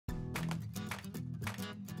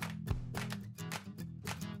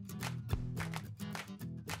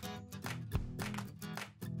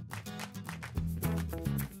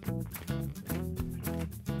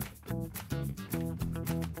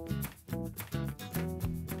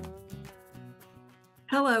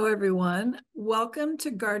Hello, everyone. Welcome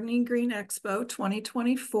to Gardening Green Expo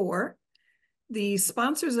 2024. The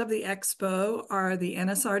sponsors of the expo are the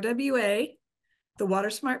NSRWA, the Water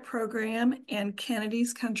Smart Program, and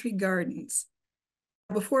Kennedy's Country Gardens.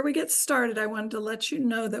 Before we get started, I wanted to let you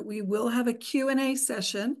know that we will have a Q&A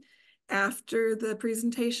session after the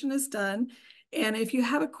presentation is done. And if you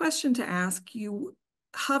have a question to ask, you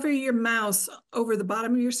hover your mouse over the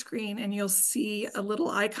bottom of your screen and you'll see a little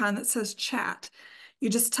icon that says chat. You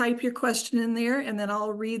just type your question in there and then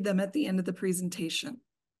I'll read them at the end of the presentation.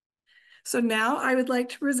 So now I would like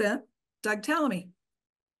to present Doug Tallamy.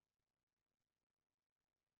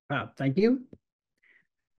 Wow, thank you.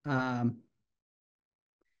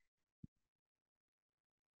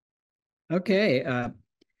 Okay,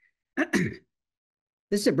 this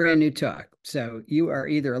is a brand new talk. So you are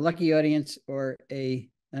either a lucky audience or an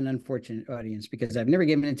unfortunate audience because I've never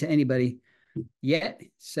given it to anybody yet.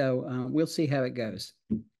 So we'll see how it goes.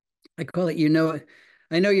 I call it,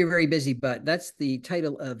 I know you're very busy, but that's the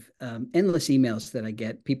title of endless emails that I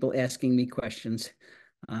get, people asking me questions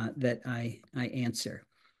that I answer.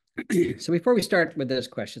 So before we start with those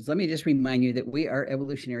questions, let me just remind you that we are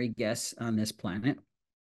evolutionary guests on this planet,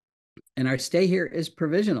 and our stay here is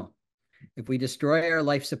provisional. If we destroy our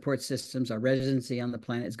life support systems, our residency on the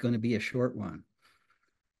planet is going to be a short one.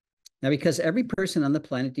 Now, because every person on the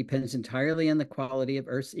planet depends entirely on the quality of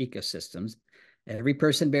Earth's ecosystems, every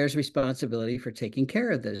person bears responsibility for taking care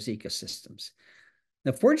of those ecosystems.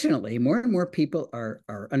 Now, fortunately, more and more people are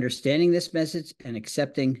understanding this message and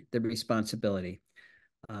accepting the responsibility.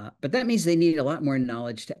 But that means they need a lot more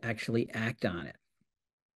knowledge to actually act on it.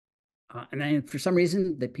 And for some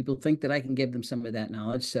reason, that people think that I can give them some of that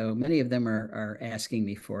knowledge. So many of them are asking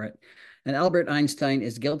me for it. And Albert Einstein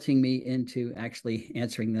is guilting me into actually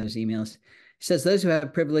answering those emails. He says, those who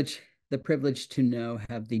have the privilege to know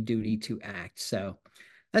have the duty to act. So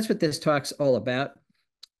that's what this talk's all about.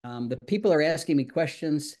 The people are asking me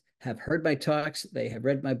questions, have heard my talks, they have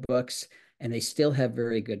read my books, and they still have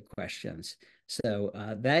very good questions. So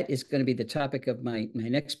that is going to be the topic of my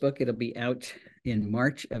next book. It'll be out in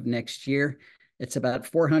March of next year. It's about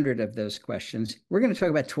 400 of those questions. We're going to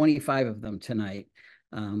talk about 25 of them tonight,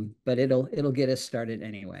 but it'll get us started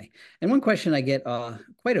anyway. And one question I get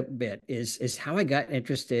quite a bit is how I got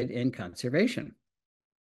interested in conservation.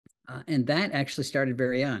 And that actually started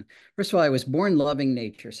very on. First of all, I was born loving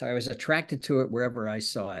nature, so I was attracted to it wherever I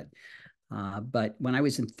saw it. But when I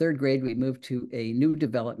was in third grade, we moved to a new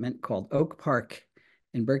development called Oak Park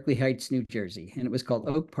in Berkeley Heights, New Jersey. And it was called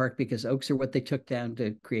Oak Park because oaks are what they took down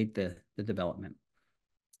to create the development.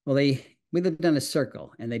 Well, we lived on a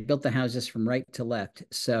circle and they built the houses from right to left.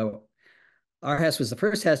 So our house was the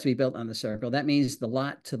first house to be built on the circle. That means the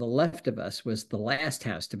lot to the left of us was the last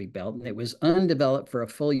house to be built. And it was undeveloped for a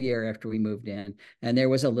full year after we moved in. And there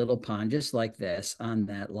was a little pond just like this on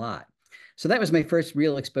that lot. So that was my first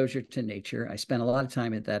real exposure to nature. I spent a lot of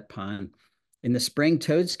time at that pond. In the spring,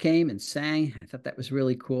 toads came and sang. I thought that was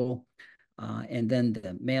really cool. And then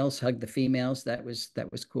the males hugged the females. That was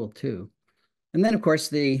cool too. And then, of course,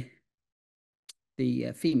 the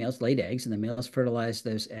females laid eggs and the males fertilized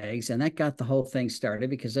those eggs. And that got the whole thing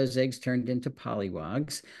started because those eggs turned into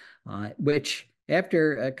pollywogs, which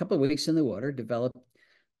after a couple of weeks in the water developed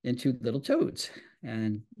into little toads.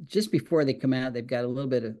 And just before they come out, they've got a little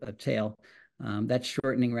bit of a tail that's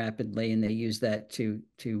shortening rapidly, and they use that to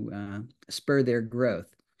spur their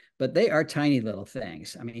growth. But they are tiny little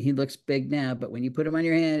things. I mean, he looks big now, but when you put him on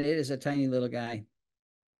your hand, it is a tiny little guy.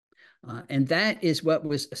 And that is what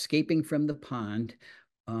was escaping from the pond.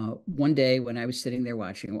 One day when I was sitting there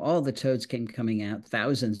watching, all the toads came coming out,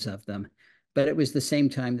 thousands of them. But it was the same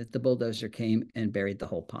time that the bulldozer came and buried the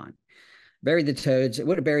whole pond. Buried the toads. It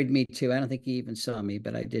would have buried me too. I don't think he even saw me,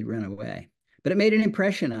 but I did run away. But it made an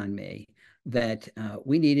impression on me that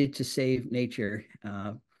we needed to save nature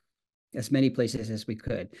as many places as we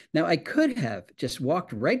could. Now, I could have just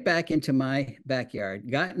walked right back into my backyard,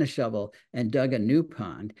 gotten a shovel, and dug a new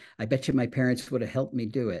pond. I bet you my parents would have helped me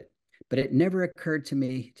do it. But it never occurred to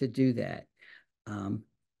me to do that.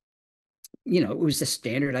 It was a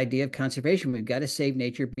standard idea of conservation. We've got to save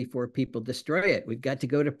nature before people destroy it. We've got to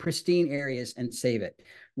go to pristine areas and save it.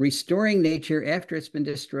 Restoring nature after it's been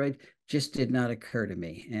destroyed just did not occur to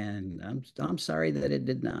me. And I'm sorry that it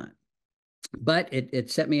did not. But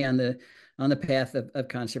it set me on the path of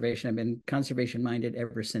conservation. I've been conservation minded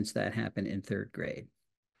ever since that happened in third grade.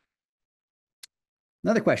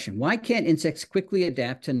 Another question, why can't insects quickly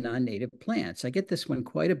adapt to non-native plants? I get this one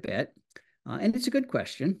quite a bit, and it's a good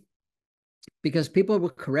question. because people will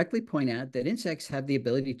correctly point out that insects have the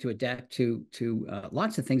ability to adapt to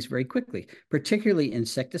lots of things very quickly, particularly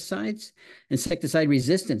insecticides. Insecticide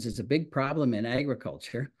resistance is a big problem in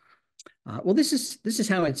agriculture. Well, this is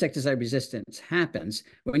how insecticide resistance happens.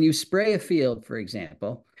 When you spray a field, for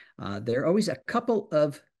example, there are always a couple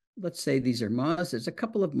of, let's say these are moths, there's a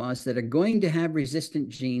couple of moths that are going to have resistant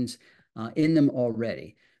genes in them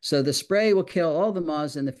already. So the spray will kill all the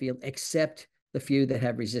moths in the field except the few that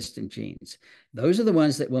have resistant genes. Those are the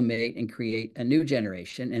ones that will mate and create a new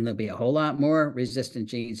generation, and there'll be a whole lot more resistant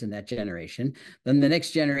genes in that generation. Then the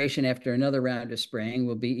next generation, after another round of spraying,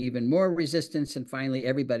 will be even more resistance, and finally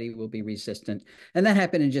everybody will be resistant. And that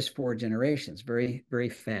happened in just 4 generations, very, very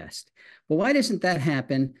fast. Well, why doesn't that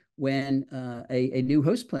happen when a new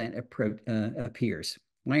host plant appears?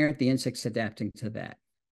 Why aren't the insects adapting to that?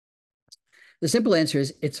 The simple answer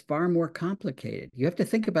is it's far more complicated. You have to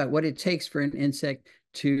think about what it takes for an insect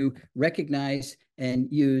to recognize and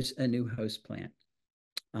use a new host plant.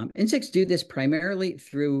 Insects do this primarily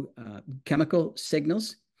through chemical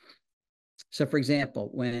signals. So for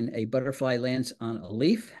example, when a butterfly lands on a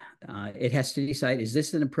leaf, it has to decide, is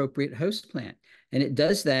this an appropriate host plant? And it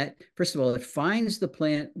does that. First of all, it finds the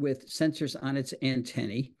plant with sensors on its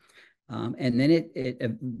antennae. And then it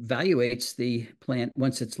evaluates the plant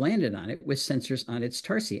once it's landed on it with sensors on its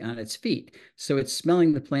tarsi, on its feet. So it's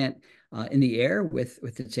smelling the plant in the air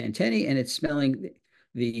with its antennae, and it's smelling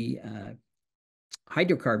the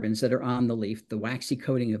hydrocarbons that are on the leaf, the waxy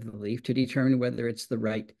coating of the leaf, to determine whether it's the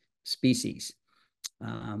right species.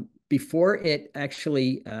 Before it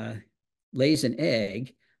actually lays an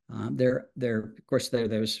egg, of course, there are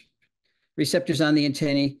those receptors on the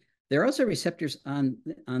antennae. There are also receptors on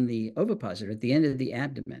the ovipositor at the end of the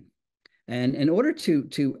abdomen. And in order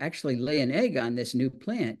to actually lay an egg on this new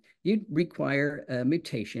plant, you'd require a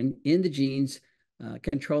mutation in the genes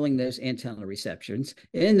controlling those antennal receptors,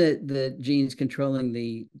 in the genes controlling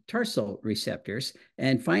the tarsal receptors,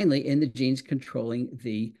 and finally in the genes controlling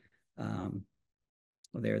the, well,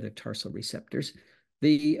 they're the tarsal receptors,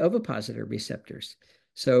 the ovipositor receptors.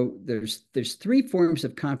 So there's 3 forms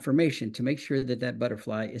of confirmation to make sure that that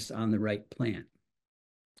butterfly is on the right plant.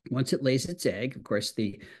 Once it lays its egg, of course,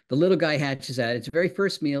 the little guy hatches out. Its very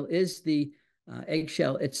first meal is the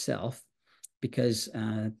eggshell itself, because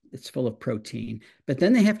it's full of protein. But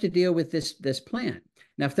then they have to deal with this plant.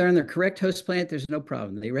 Now, if they're on the correct host plant, there's no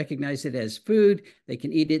problem. They recognize it as food. They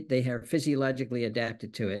can eat it. They are physiologically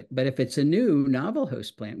adapted to it. But if it's a new, novel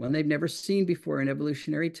host plant, one they've never seen before in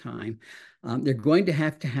evolutionary time, they're going to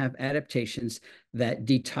have adaptations that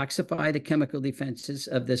detoxify the chemical defenses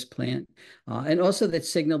of this plant, and also that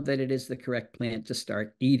signal that it is the correct plant to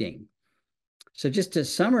start eating. So just to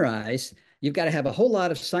summarize, you've got to have a whole lot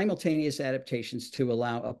of simultaneous adaptations to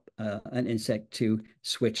allow an insect to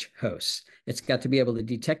switch hosts. It's got to be able to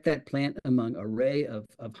detect that plant among an array of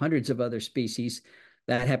hundreds of other species.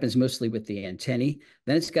 That happens mostly with the antennae.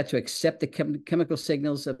 Then it's got to accept the chemical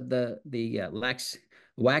signals of the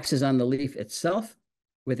waxes on the leaf itself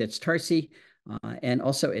with its tarsi, and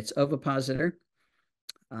also its ovipositor.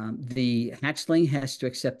 The hatchling has to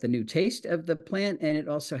accept the new taste of the plant, and it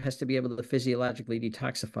also has to be able to physiologically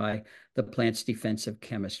detoxify the plant's defensive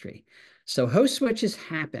chemistry. So host switches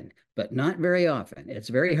happen, but not very often. It's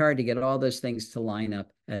very hard to get all those things to line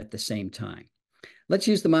up at the same time. Let's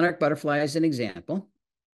use the monarch butterfly as an example.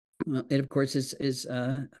 It, of course, is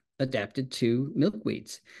adapted to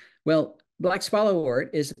milkweeds. Well, black swallowwort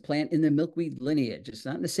is a plant in the milkweed lineage. It's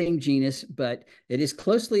not in the same genus, but it is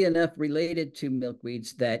closely enough related to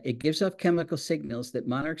milkweeds that it gives off chemical signals that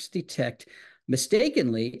monarchs detect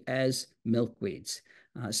mistakenly as milkweeds.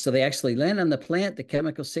 So they actually land on the plant. The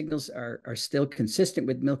chemical signals are still consistent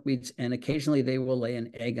with milkweeds, and occasionally they will lay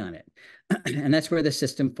an egg on it. And that's where the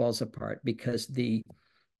system falls apart, because the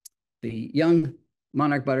young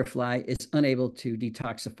monarch butterfly is unable to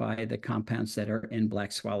detoxify the compounds that are in black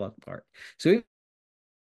swallowwort. So we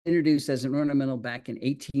introduced as an ornamental back in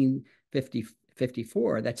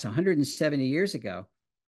 1854, that's 170 years ago.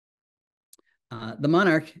 The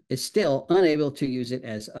monarch is still unable to use it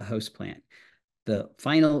as a host plant. The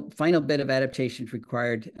final bit of adaptations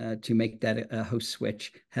required to make that a host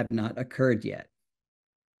switch have not occurred yet.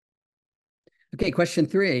 Okay, question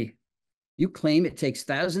 3. You claim it takes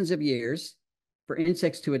thousands of years for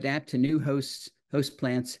insects to adapt to new host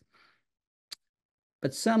plants,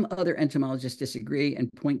 but some other entomologists disagree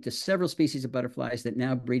and point to several species of butterflies that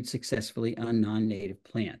now breed successfully on non-native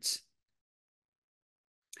plants.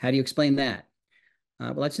 How do you explain that?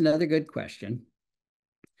 Well, that's another good question.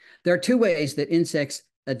 There are 2 ways that insects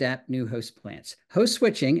adapt new host plants. Host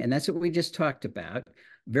switching, and that's what we just talked about,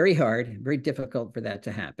 very hard, very difficult for that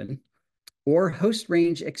to happen. or host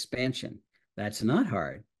range expansion. That's not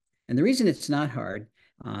hard. And the reason it's not hard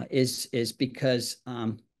is because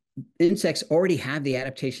insects already have the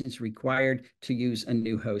adaptations required to use a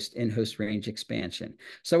new host in host range expansion.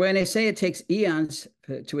 So when I say it takes eons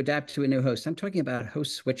to adapt to a new host, I'm talking about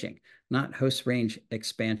host switching, not host range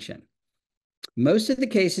expansion. Most of the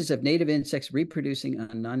cases of native insects reproducing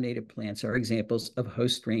on non-native plants are examples of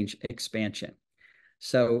host range expansion.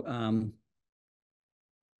 So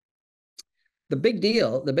the big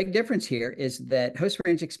difference here is that host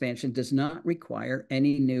range expansion does not require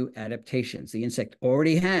any new adaptations. The insect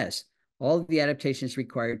already has all of the adaptations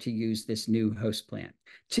required to use this new host plant.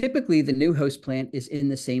 Typically, the new host plant is in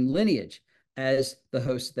the same lineage as the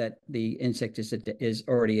host that the insect is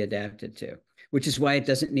already adapted to, which is why it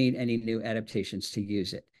doesn't need any new adaptations to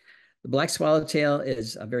use it. The black swallowtail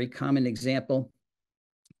is a very common example.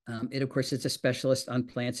 It, of course, is a specialist on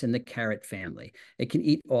plants in the carrot family. It can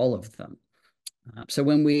eat all of them. So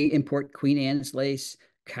when we import Queen Anne's lace,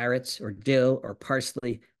 carrots, or dill, or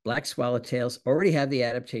parsley, black swallowtails already have the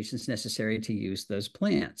adaptations necessary to use those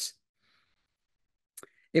plants.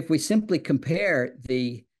 If we simply compare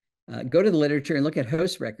go to the literature and look at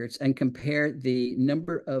host records and compare the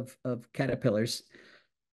number of caterpillars,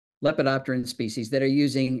 lepidopteran species that are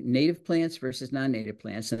using native plants versus non-native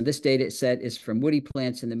plants, and this data set is from woody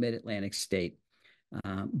plants in the mid-Atlantic state.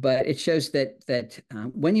 But it shows that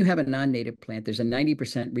when you have a non-native plant, there's a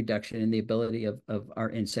 90% reduction in the ability of our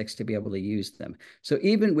insects to be able to use them. So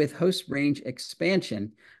even with host range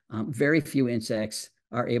expansion, very few insects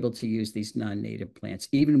are able to use these non-native plants,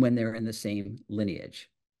 even when they're in the same lineage.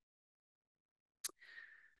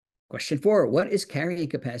 Question 4, what is carrying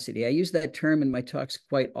capacity? I use that term in my talks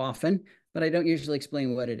quite often, but I don't usually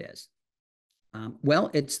explain what it is. Well,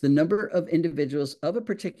 it's the number of individuals of a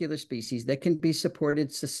particular species that can be supported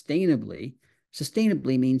sustainably.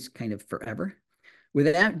 Sustainably means kind of forever,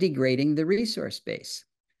 without degrading the resource base.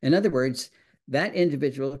 In other words, that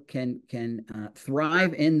individual can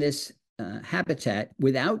thrive in this habitat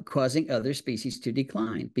without causing other species to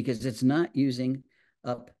decline because it's not using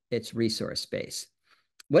up its resource base.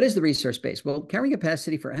 What is the resource base? Well, carrying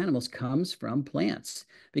capacity for animals comes from plants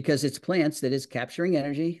because it's plants that is capturing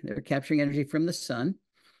energy. They're capturing energy from the sun,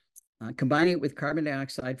 combining it with carbon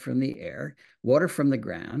dioxide from the air, water from the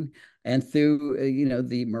ground, and through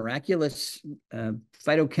the miraculous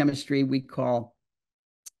phytochemistry we call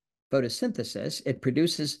photosynthesis, it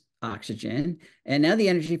produces oxygen. And now the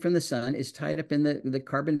energy from the sun is tied up in the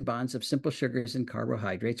carbon bonds of simple sugars and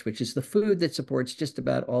carbohydrates, which is the food that supports just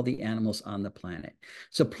about all the animals on the planet.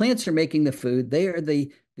 So plants are making the food. They are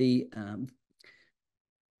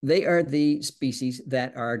the species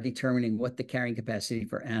that are determining what the carrying capacity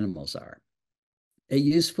for animals are. A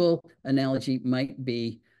useful analogy might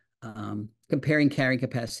be comparing carrying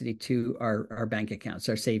capacity to our bank accounts,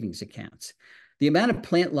 our savings accounts. The amount of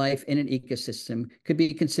plant life in an ecosystem could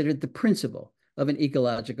be considered the principal of an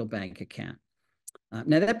ecological bank account.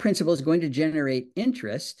 Now, that principal is going to generate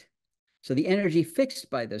interest. So the energy fixed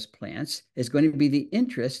by those plants is going to be the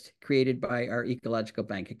interest created by our ecological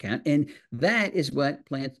bank account. And that is what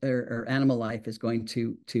plant or animal life is going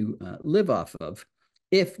to live off of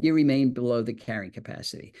if you remain below the carrying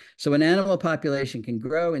capacity. So an animal population can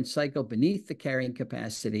grow and cycle beneath the carrying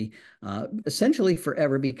capacity essentially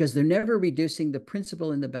forever because they're never reducing the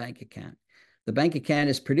principal in the bank account. The bank account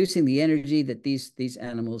is producing the energy that these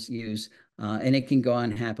animals use, and it can go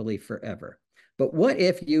on happily forever. But what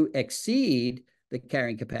if you exceed the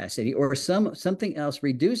carrying capacity or something else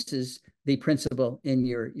reduces the principal in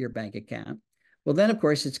your bank account? Well, then, of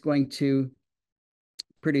course, it's going to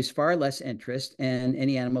produce far less interest, and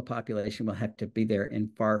any animal population will have to be there in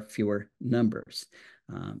far fewer numbers.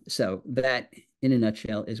 So that, in a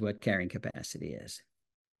nutshell, is what carrying capacity is.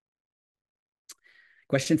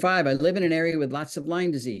 Question 5, I live in an area with lots of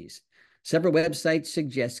Lyme disease. Several websites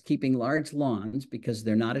suggest keeping large lawns because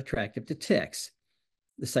they're not attractive to ticks.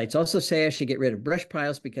 The sites also say I should get rid of brush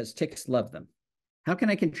piles because ticks love them. How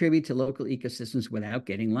can I contribute to local ecosystems without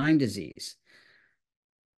getting Lyme disease?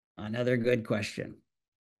 Another good question.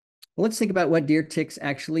 Well, let's think about what deer ticks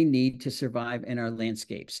actually need to survive in our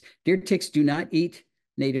landscapes. Deer ticks do not eat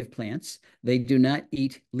native plants. They do not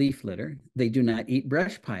eat leaf litter. They do not eat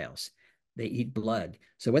brush piles. They eat blood.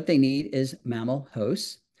 So what they need is mammal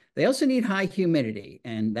hosts. They also need high humidity,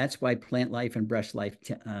 and that's why plant life and brush life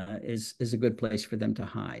is a good place for them to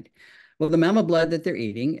hide. Well, the mammal blood that they're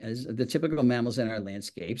eating, as the typical mammals in our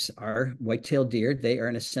landscapes, are white-tailed deer. They are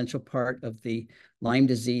an essential part of the Lyme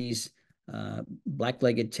disease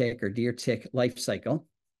black-legged tick or deer tick life cycle.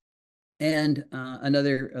 And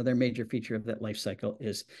other major feature of that life cycle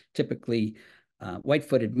is typically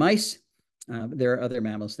white-footed mice There are other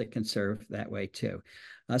mammals that can serve that way too.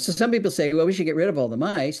 So some people say, well, we should get rid of all the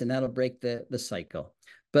mice and that'll break the cycle.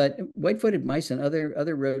 But white-footed mice and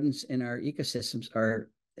other rodents in our ecosystems are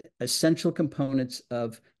essential components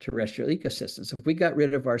of terrestrial ecosystems. If we got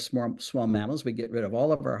rid of our small mammals, we get rid of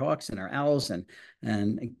all of our hawks and our owls and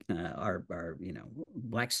our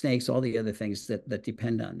black snakes, all the other things that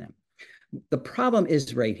depend on them. The problem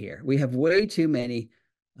is right here. We have way too many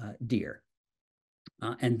deer.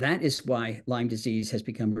 And that is why Lyme disease has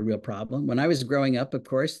become a real problem. When I was growing up, of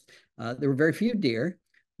course, there were very few deer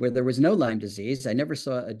where there was no Lyme disease. I never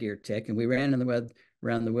saw a deer tick, and we ran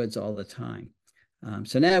around the woods all the time.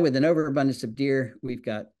 So now with an overabundance of deer, we've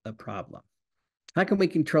got a problem. How can we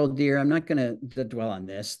control deer? I'm not going to dwell on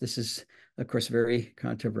this. This is, of course, very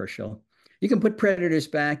controversial. You can put predators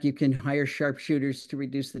back. You can hire sharpshooters to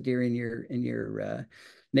reduce the deer in your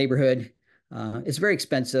neighborhood. It's very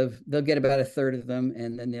expensive. They'll get about a third of them,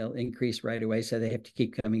 and then they'll increase right away. So they have to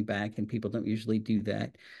keep coming back, and people don't usually do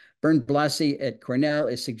that. Bernd Blassie at Cornell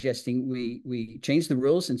is suggesting we change the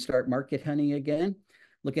rules and start market hunting again.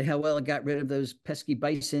 Look at how well it got rid of those pesky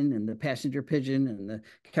bison and the passenger pigeon and the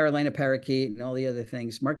Carolina parakeet and all the other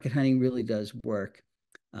things. Market hunting really does work,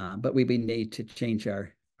 but we need to change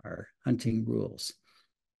our hunting rules.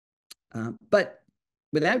 But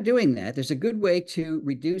without doing that, there's a good way to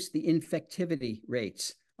reduce the infectivity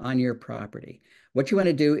rates on your property. What you want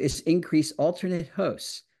to do is increase alternate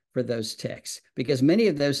hosts for those ticks, because many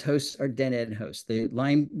of those hosts are dead-end hosts. The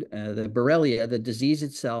Lyme, the Borrelia, the disease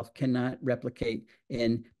itself cannot replicate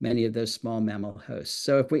in many of those small mammal hosts.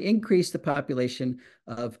 So if we increase the population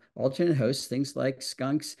of alternate hosts, things like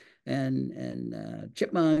skunks and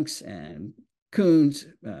chipmunks and coons,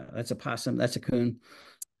 that's a possum, that's a coon,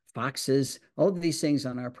 foxes, all of these things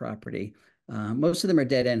on our property, most of them are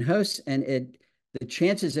dead-end hosts, and the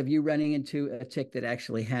chances of you running into a tick that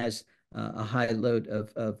actually has a high load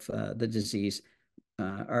of the disease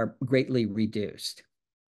are greatly reduced.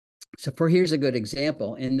 So here's a good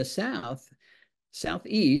example. In the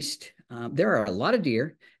southeast, there are a lot of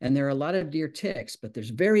deer and there are a lot of deer ticks, but there's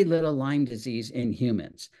very little Lyme disease in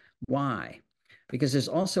humans. Why? Because there's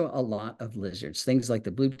also a lot of lizards, things like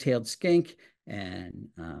the blue-tailed skink and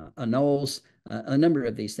anoles, a number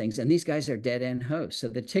of these things. And these guys are dead-end hosts. So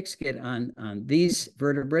the ticks get on these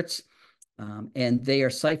vertebrates, and they are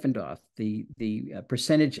siphoned off. The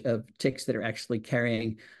percentage of ticks that are actually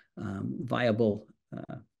carrying viable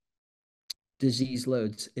disease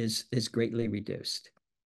loads is greatly reduced.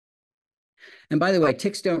 And by the way,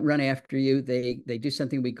 ticks don't run after you. They do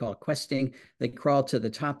something we call questing. They crawl to the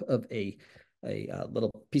top of a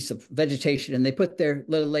little piece of vegetation, and they put their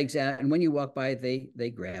little legs out. And when you walk by, they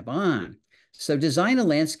grab on. So design a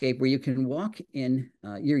landscape where you can walk in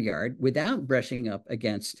your yard without brushing up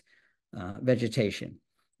against vegetation.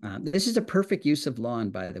 This is a perfect use of lawn,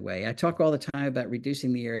 by the way. I talk all the time about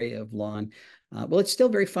reducing the area of lawn. Well, it's still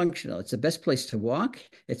very functional. It's the best place to walk.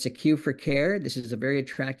 It's a cue for care. This is a very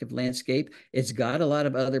attractive landscape. It's got a lot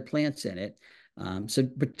of other plants in it. So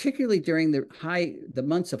particularly during the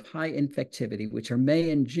months of high infectivity, which are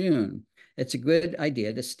May and June, it's a good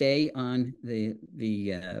idea to stay on the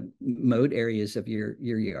mowed areas of your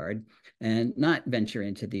yard and not venture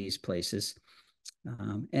into these places.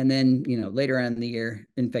 And then, later on in the year,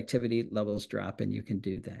 infectivity levels drop and you can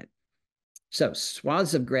do that. So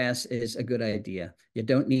swaths of grass is a good idea. You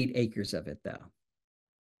don't need acres of it, though.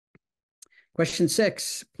 Question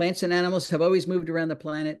 6, plants and animals have always moved around the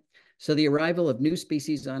planet, so the arrival of new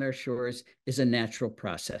species on our shores is a natural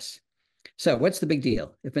process. So what's the big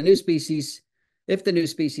deal? If the new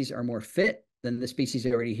species are more fit than the species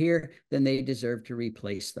already here, then they deserve to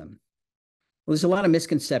replace them. Well, there's a lot of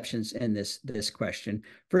misconceptions in this question.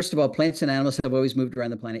 First of all, plants and animals have always moved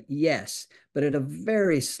around the planet. Yes, but at a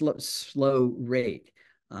very slow rate.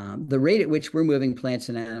 The rate at which we're moving plants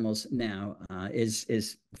and animals now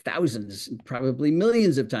is thousands, probably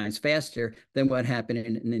millions of times faster than what happened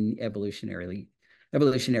in the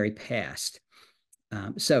evolutionary past.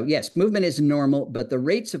 So yes, movement is normal, but the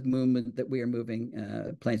rates of movement that we are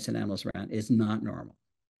moving plants and animals around is not normal.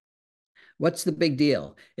 What's the big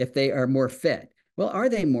deal if they are more fit? Well, are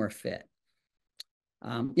they more fit?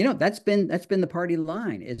 That's been the party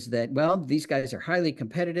line, is that, well, these guys are highly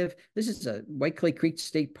competitive. This is a White Clay Creek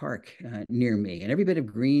State Park near me, and every bit of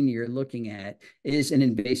green you're looking at is an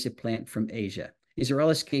invasive plant from Asia. These are all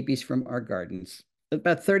escapees from our gardens.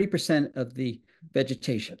 About 30% of the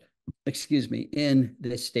vegetation, in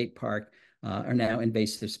this state park are now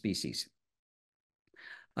invasive species.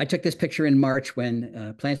 I took this picture in March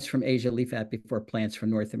when plants from Asia leaf out before plants from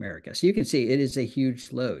North America. So you can see it is a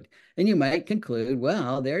huge load. And you might conclude,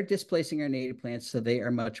 well, they're displacing our native plants, so they are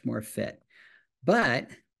much more fit. But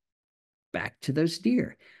back to those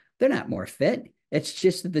deer. They're not more fit. It's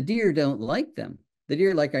just that the deer don't like them. The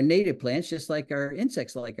deer like our native plants, just like our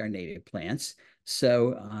insects like our native plants.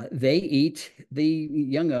 So they eat the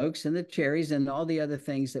young oaks and the cherries and all the other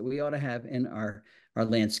things that we ought to have in our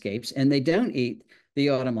landscapes. And they don't eat the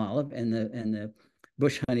autumn olive and the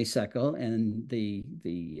bush honeysuckle and the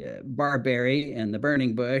barberry and the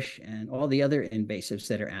burning bush and all the other invasives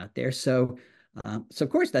that are out there. So of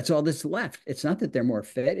course, that's all that's left. It's not that they're more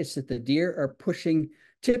fit, it's that the deer are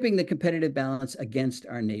tipping the competitive balance against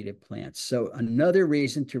our native plants. So another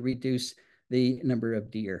reason to reduce the number of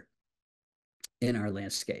deer in our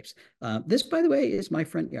landscapes. This, by the way, is my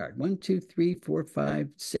front yard. 1, 2, 3, 4, 5,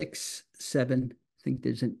 6, 7. I think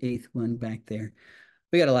there's an eighth one back there.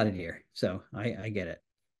 We got a lot of deer, so I get it.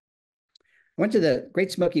 I went to the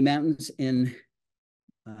Great Smoky Mountains in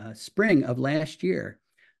spring of last year.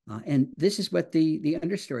 And this is what the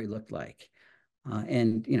understory looked like.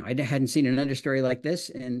 And you know, I hadn't seen an understory like this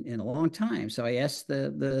in a long time. So I asked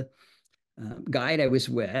the guide I was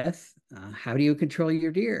with, "How do you control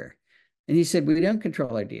your deer?" And he said, "We don't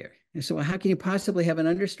control our deer." I said, "Well, how can you possibly have an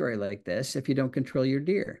understory like this if you don't control your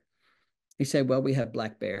deer?" He said, "Well, we have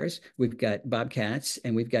black bears, we've got bobcats,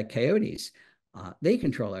 and we've got coyotes. They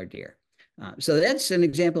control our deer." So that's an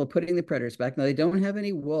example of putting the predators back. Now, they don't have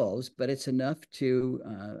any wolves, but it's enough to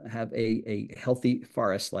have a healthy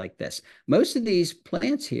forest like this. Most of these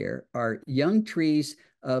plants here are young trees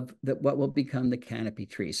of what will become the canopy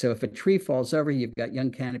tree. So if a tree falls over, you've got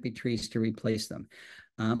young canopy trees to replace them.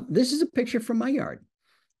 This is a picture from my yard.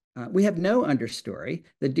 We have no understory.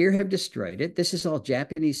 The deer have destroyed it. This is all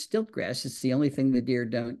Japanese stilt grass. It's the only thing the deer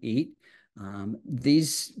don't eat. When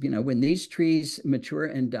these trees mature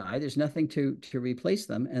and die, there's nothing to replace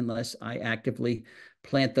them unless I actively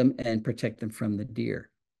plant them and protect them from the deer.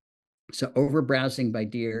 So overbrowsing by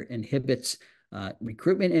deer inhibits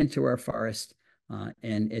recruitment into our forest,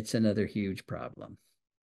 and it's another huge problem.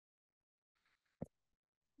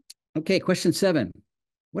 Okay, question 7.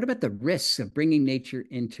 What about the risks of bringing nature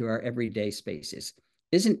into our everyday spaces?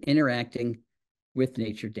 Isn't interacting with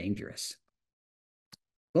nature dangerous?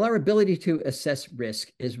 Well, our ability to assess risk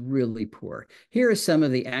is really poor. Here are some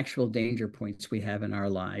of the actual danger points we have in our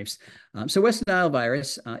lives. So West Nile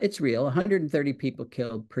virus, it's real. 130 people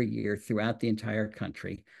killed per year throughout the entire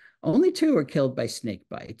country. Only 2 are killed by snake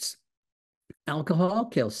bites. Alcohol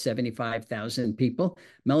kills 75,000 people.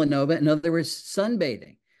 Melanoma, in other words,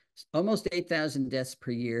 sunbathing, almost 8,000 deaths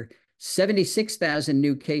per year. 76,000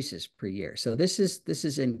 new cases per year. So this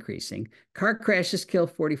is increasing. Car crashes kill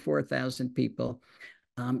 44,000 people.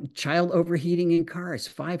 Child overheating in cars,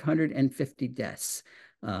 550 deaths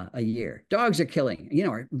a year. Dogs are killing,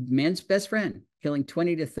 our man's best friend, killing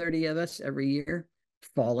 20 to 30 of us every year.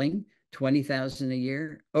 Falling, 20,000 a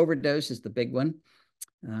year. Overdose is the big one.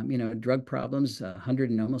 Drug problems, 100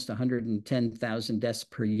 and almost 110,000 deaths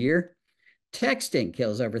per year. Texting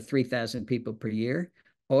kills over 3,000 people per year.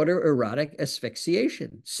 Autoerotic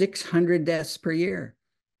asphyxiation, 600 deaths per year.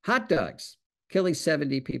 Hot dogs, killing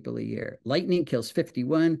 70 people a year. Lightning kills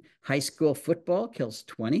 51. High school football kills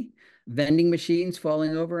 20. Vending machines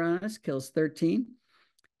falling over on us kills 13.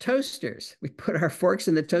 Toasters, we put our forks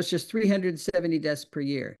in the toasters, 370 deaths per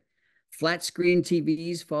year. Flat screen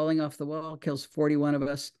TVs falling off the wall kills 41 of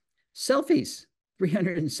us. Selfies,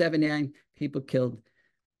 379 people killed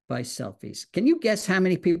by selfies. Can you guess how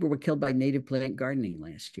many people were killed by native plant gardening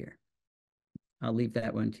last year? I'll leave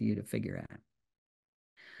that one to you to figure out.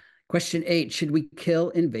 Question 8, should we kill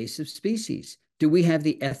invasive species? Do we have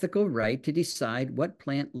the ethical right to decide what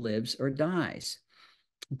plant lives or dies?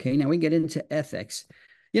 Okay, now we get into ethics.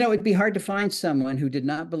 It'd be hard to find someone who did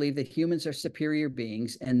not believe that humans are superior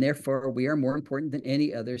beings and therefore we are more important than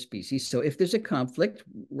any other species. So if there's a conflict,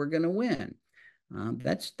 we're going to win.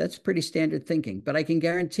 That's pretty standard thinking, but I can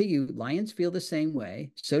guarantee you lions feel the same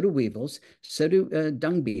way. So do weevils, so do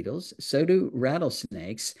dung beetles, so do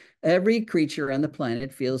rattlesnakes. Every creature on the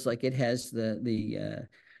planet feels like it has the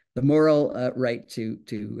moral right to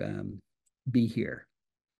be here,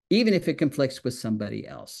 even if it conflicts with somebody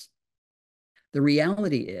else. The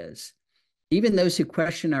reality is, even those who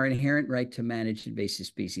question our inherent right to manage invasive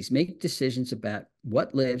species make decisions about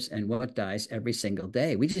what lives and what dies every single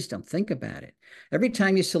day. We just don't think about it. Every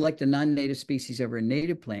time you select a non-native species over a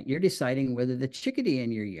native plant, you're deciding whether the chickadee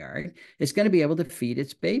in your yard is going to be able to feed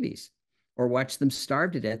its babies or watch them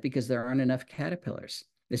starve to death because there aren't enough caterpillars.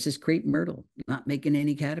 This is crepe myrtle, not making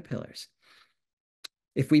any caterpillars.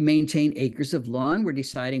 If we maintain acres of lawn, we're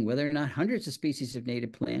deciding whether or not hundreds of species of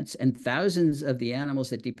native plants and thousands of the animals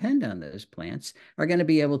that depend on those plants are going to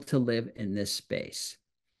be able to live in this space.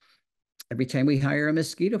 Every time we hire a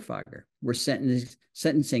mosquito fogger, we're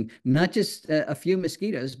sentencing not just a few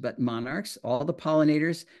mosquitoes, but monarchs, all the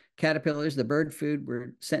pollinators, caterpillars, the bird food,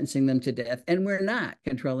 we're sentencing them to death. And we're not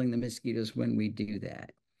controlling the mosquitoes when we do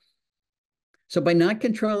that. So by not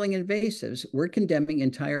controlling invasives, we're condemning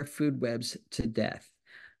entire food webs to death.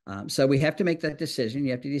 So we have to make that decision.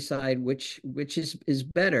 You have to decide which is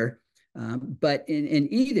better. But in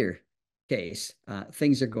either case,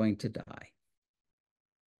 things are going to die.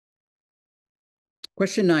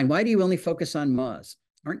 Question 9, why do you only focus on moths?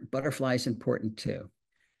 Aren't butterflies important too?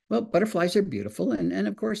 Well, butterflies are beautiful, and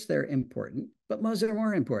of course they're important, but moths are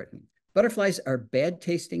more important. Butterflies are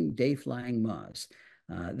bad-tasting, day-flying moths.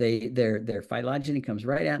 Their phylogeny comes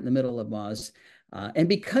right out in the middle of moths. And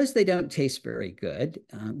because they don't taste very good,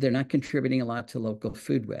 they're not contributing a lot to local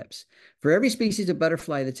food webs. For every species of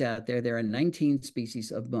butterfly that's out there, there are 19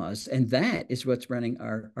 species of moths, and that is what's running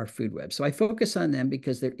our food web. So I focus on them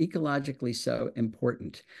because they're ecologically so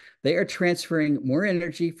important. They are transferring more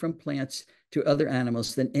energy from plants to other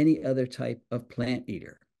animals than any other type of plant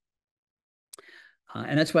eater.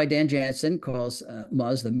 And that's why Dan Jansen calls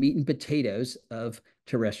moths the meat and potatoes of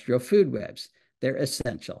terrestrial food webs. They're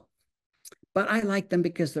essential. But I like them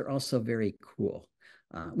because they're also very cool.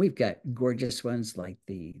 We've got gorgeous ones like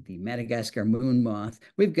the Madagascar moon moth.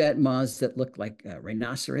 We've got moths that look like a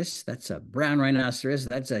rhinoceros. That's a brown rhinoceros.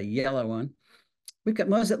 That's a yellow one. We've got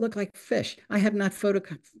moths that look like fish. I have not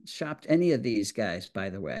photoshopped any of these guys, by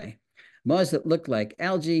the way. Moths that look like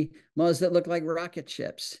algae, moths that look like rocket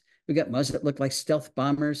ships. We've got moths that look like stealth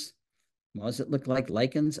bombers, moths that look like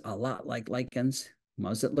lichens, a lot like lichens,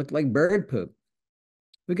 moths that look like bird poop.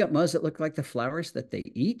 We've got moths that look like the flowers that they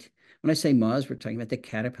eat. When I say moths, we're talking about the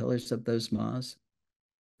caterpillars of those moths.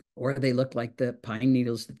 Or they look like the pine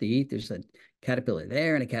needles that they eat. There's a caterpillar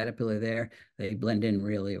there and a caterpillar there. They blend in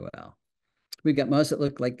really well. We've got moths that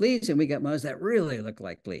look like leaves, and we got moths that really look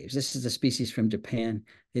like leaves. This is a species from Japan.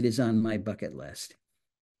 It is on my bucket list.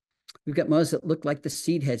 We've got moths that look like the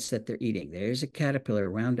seed heads that they're eating. There's a caterpillar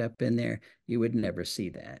wound up in there. You would never see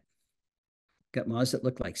that. Got moths that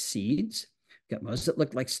look like seeds. We've got moths that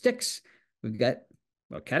look like sticks. We've got,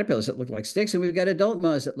 well, caterpillars that look like sticks, and we've got adult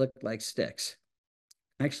moths that look like sticks.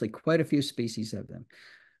 Actually, quite a few species of them.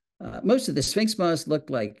 Most of the sphinx moths look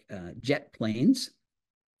like jet planes.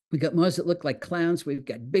 We've got moths that look like clowns. We've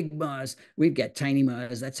got big moths. We've got tiny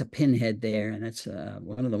moths. That's a pinhead there, and that's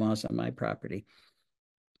one of the moths on my property.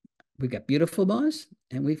 We've got beautiful moths,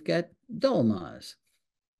 and we've got dull moths.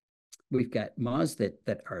 We've got moths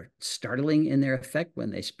that are startling in their effect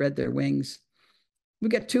when they spread their wings. We've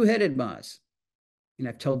got two-headed moths. And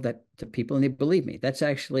I've told that to people, and they believe me. That's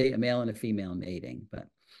actually a male and a female mating. But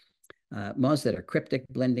moths that are cryptic,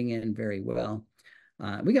 blending in very well.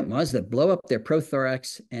 We got moths that blow up their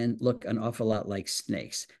prothorax and look an awful lot like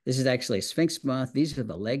snakes. This is actually a sphinx moth. These are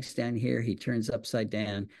the legs down here. He turns upside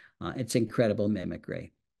down. It's incredible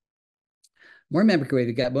mimicry. More mimicry.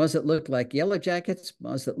 We've got moths that look like yellow jackets,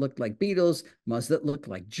 moths that look like beetles, moths that look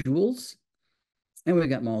like jewels. And we've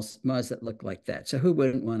got moths that look like that. So who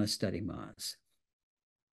wouldn't want to study moths?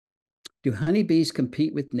 Do honeybees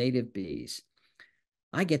compete with native bees?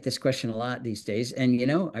 I get this question a lot these days. And, you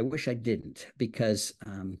know, I wish I didn't because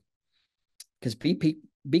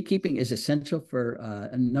beekeeping is essential for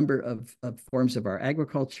a number of forms of our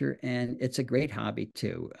agriculture. And it's a great hobby,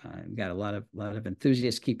 too. We've got a lot of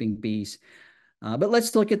enthusiasts keeping bees. But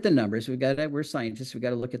let's look at the numbers. We're scientists. We've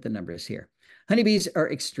got to look at the numbers here. Honeybees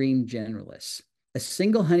are extreme generalists. A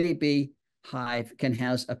single honeybee hive can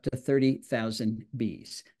house up to 30,000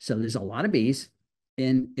 bees. So there's a lot of bees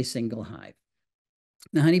in a single hive.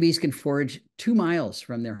 Now, honeybees can forage 2 miles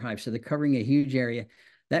from their hive, so they're covering a huge area.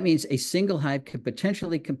 That means a single hive could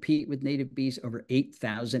potentially compete with native bees over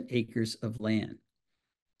 8,000 acres of land.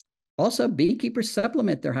 Also, beekeepers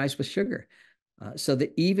supplement their hives with sugar. So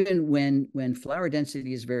that even when flower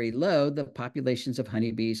density is very low, the populations of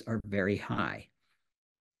honeybees are very high.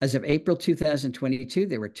 As of April 2022,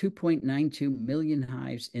 there were 2.92 million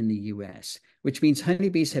hives in the US, which means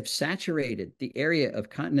honeybees have saturated the area of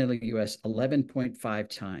continental US 11.5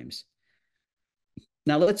 times.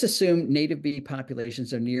 Now, let's assume native bee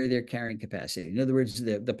populations are near their carrying capacity. In other words,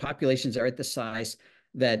 the populations are at the size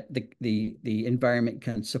that the environment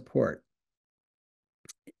can support.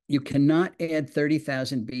 You cannot add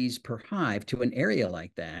 30,000 bees per hive to an area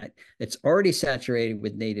like that. It's already saturated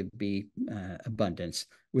with native bee abundance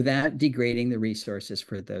without degrading the resources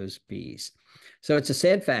for those bees. So it's a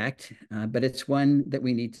sad fact, but it's one that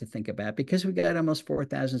we need to think about because we've got almost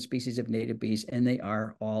 4,000 species of native bees and they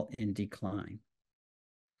are all in decline.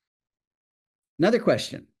 Another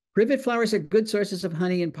question. Privet flowers are good sources of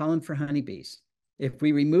honey and pollen for honeybees. If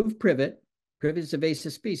we remove privet is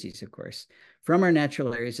invasive species, of course, from our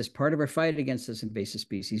natural areas as part of our fight against those invasive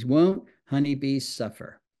species, won't honeybees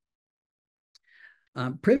suffer?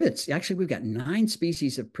 Privets, actually, we've got 9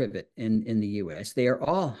 species of privet in the US. They are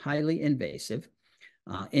all highly invasive.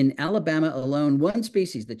 In Alabama alone, one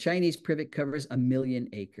species, the Chinese privet, covers 1 million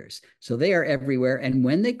acres. So they are everywhere. And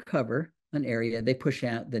when they cover an area, they push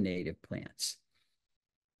out the native plants.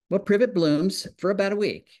 Well, privet blooms for about a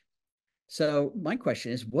week. So my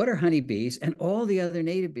question is, what are honeybees and all the other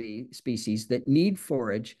native bee species that need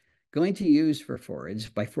forage going to use for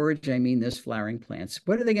forage? By forage, I mean those flowering plants.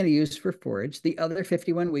 What are they going to use for forage the other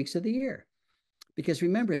 51 weeks of the year? Because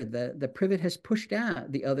remember, the privet has pushed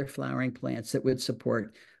out the other flowering plants that would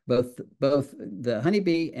support both the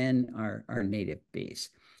honeybee and our native bees.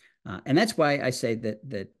 And that's why I say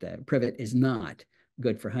that privet is not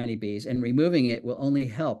good for honeybees, and removing it will only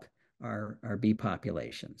help our bee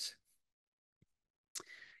populations.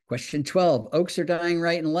 Question 12, oaks are dying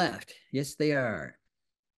right and left. Yes, they are.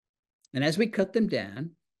 And as we cut them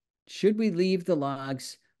down, should we leave the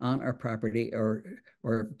logs on our property or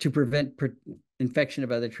to prevent infection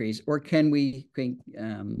of other trees, or can we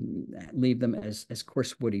leave them as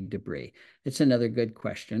coarse woody debris? It's another good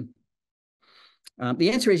question. The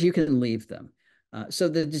answer is you can leave them. So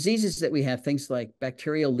the diseases that we have, things like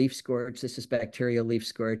bacterial leaf scorch, this is bacterial leaf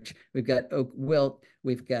scorch. We've got oak wilt,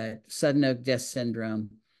 we've got sudden oak death syndrome.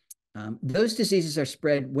 Those diseases are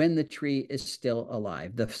spread when the tree is still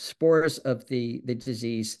alive. The spores of the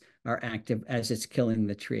disease are active as it's killing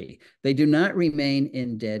the tree. They do not remain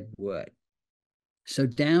in dead wood. So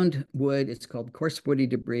downed wood, it's called coarse woody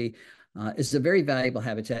debris, is a very valuable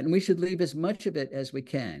habitat, and we should leave as much of it as we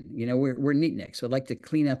can. You know, we're neatniks. We'd like to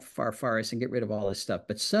clean up our forests and get rid of all this stuff,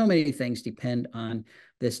 but so many things depend on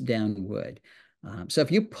this downed wood. So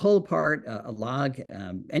if you pull apart a log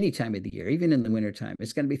any time of the year, even in the wintertime,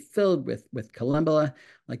 it's going to be filled with collembola,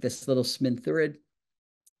 like this little sminthurid,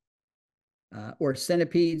 or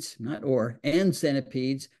centipedes, and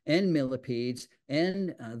centipedes, and millipedes,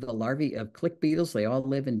 and the larvae of click beetles. They all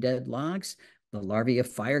live in dead logs. The larvae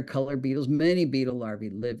of fire color beetles, many beetle larvae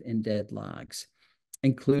live in dead logs,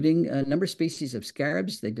 including a number of species of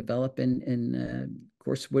scarabs. They develop in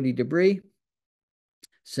coarse woody debris.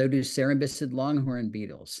 So do cerambycid longhorn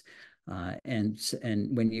beetles. And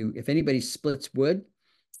if anybody splits wood,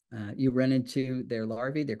 you run into their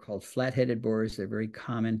larvae. They're called flat-headed borers. They're very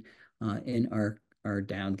common in our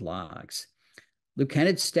downed logs.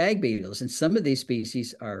 Leucanid stag beetles, and some of these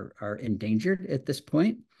species are endangered at this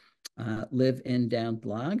point, live in downed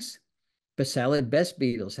logs. Basalid best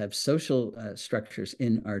beetles have social structures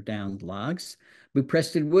in our downed logs.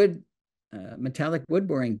 Buprested wood, metallic wood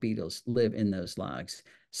boring beetles live in those logs.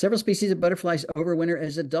 Several species of butterflies overwinter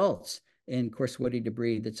as adults in coarse woody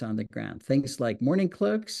debris that's on the ground. Things like mourning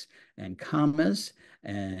cloaks and commas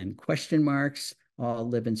and question marks all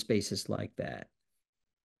live in spaces like that.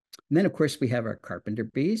 And then, of course, we have our carpenter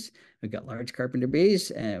bees. We've got large carpenter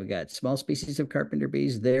bees, and we've got small species of carpenter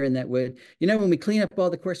bees there in that wood. You know, when we clean up all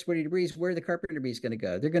the coarse woody debris, where are the carpenter bees going to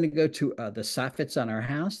go? They're going to go to the soffits on our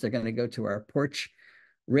house. They're going to go to our porch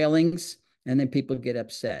railings, and then people get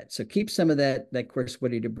upset. So keep some of that coarse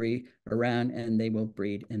woody debris around, and they will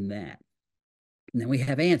breed in that. And then we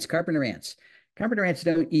have ants, carpenter ants. Carpenter ants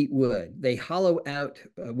don't eat wood. They hollow out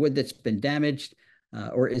wood that's been damaged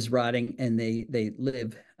or is rotting, and they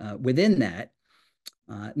live within that.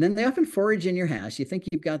 And then they often forage in your house. You think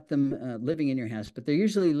you've got them living in your house, but they're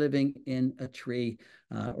usually living in a tree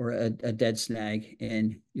or a dead snag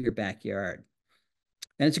in your backyard.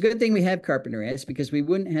 And it's a good thing we have carpenter ants, because we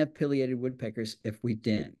wouldn't have pileated woodpeckers if we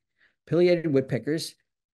didn't. Pileated woodpeckers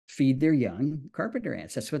feed their young carpenter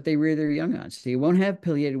ants. That's what they rear their young on. So you won't have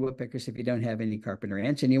pileated woodpeckers if you don't have any carpenter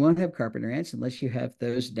ants, and you won't have carpenter ants unless you have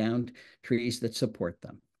those downed trees that support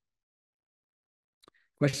them.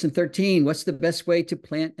 Question 13, what's the best way to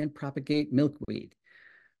plant and propagate milkweed?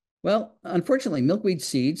 Well, unfortunately, milkweed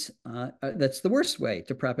seeds, that's the worst way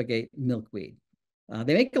to propagate milkweed.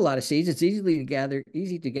 They make a lot of seeds. It's easy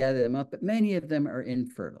to gather them up, but many of them are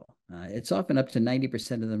infertile. It's often up to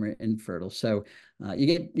 90% of them are infertile. So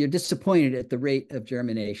you're disappointed at the rate of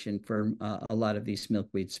germination for a lot of these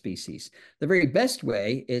milkweed species. The very best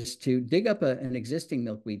way is to dig up an existing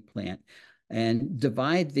milkweed plant and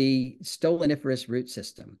divide the stoloniferous root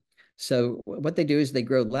system. So what they do is they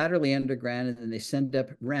grow laterally underground, and then they send up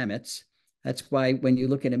ramets. That's why when you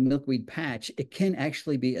look at a milkweed patch, it can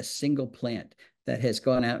actually be a single plant that has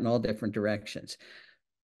gone out in all different directions.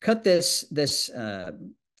 Cut this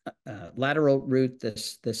lateral root,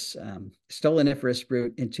 this stoloniferous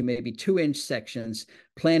root, into maybe 2-inch sections,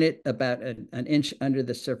 plant it about an inch under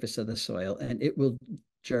the surface of the soil, and it will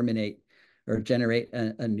germinate or generate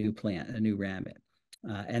a new plant, a new ramette.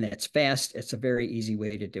 And it's fast. It's a very easy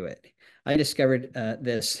way to do it. I discovered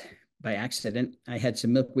this by accident. I had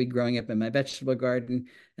some milkweed growing up in my vegetable garden,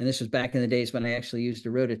 and this was back in the days when I actually used a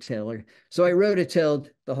rototiller. So I rototilled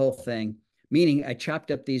the whole thing, meaning I chopped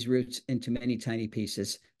up these roots into many tiny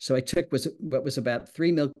pieces. So I took what was about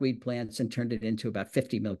 3 milkweed plants and turned it into about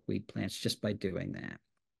 50 milkweed plants just by doing that.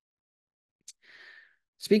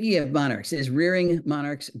 Speaking of monarchs, is rearing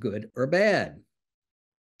monarchs good or bad?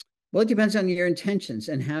 Well, it depends on your intentions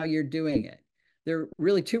and how you're doing it. There are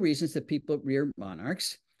really 2 reasons that people rear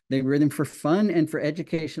monarchs. They rear them for fun and for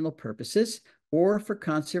educational purposes, or for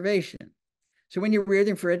conservation. So when you rear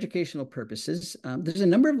them for educational purposes, there's a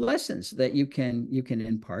number of lessons that you can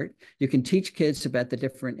impart. You can teach kids about the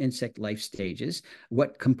different insect life stages,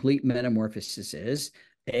 what complete metamorphosis is,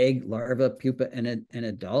 egg, larva, pupa, and an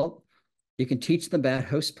adult. You can teach them about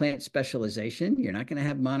host plant specialization. You're not going to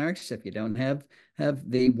have monarchs if you don't have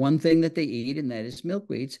the one thing that they eat, and that is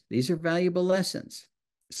milkweeds. These are valuable lessons.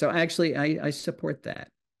 So actually, I support that.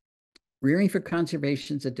 Rearing for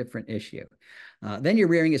conservation is a different issue. Then you're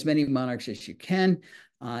rearing as many monarchs as you can.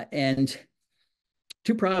 And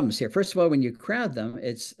 2 problems here. First of all, when you crowd them,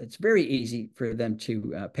 it's very easy for them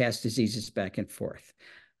to pass diseases back and forth.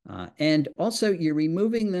 And also, you're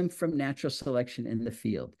removing them from natural selection in the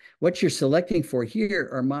field. What you're selecting for here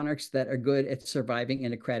are monarchs that are good at surviving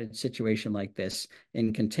in a crowded situation like this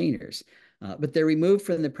in containers. But they're removed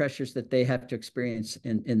from the pressures that they have to experience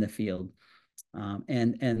in the field.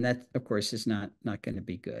 And that, of course, is not going to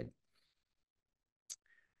be good.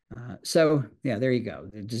 So yeah, there you go.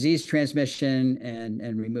 The disease transmission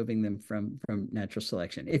and removing them from natural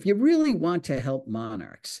selection. If you really want to help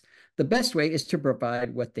monarchs, the best way is to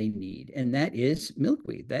provide what they need, and that is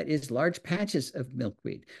milkweed. That is large patches of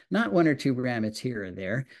milkweed, not 1 or 2 ramettes here or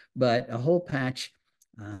there, but a whole patch.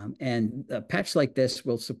 And a patch like this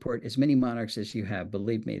will support as many monarchs as you have.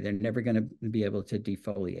 Believe me, they're never going to be able to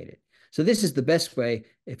defoliate it. So this is the best way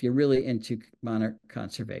if you're really into monarch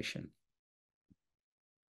conservation.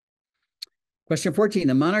 Question 14,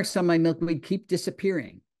 the monarchs on my milkweed keep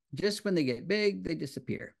disappearing. Just when they get big, they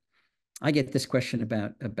disappear. I get this question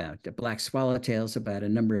about the black swallowtails, about a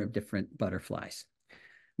number of different butterflies.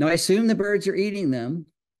 Now, I assume the birds are eating them,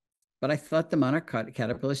 but I thought the monarch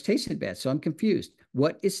caterpillars tasted bad, so I'm confused.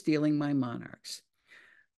 What is stealing my monarchs?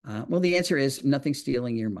 Well, the answer is nothing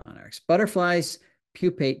stealing your monarchs. Butterflies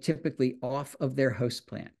pupate typically off of their host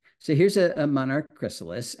plant. So here's a monarch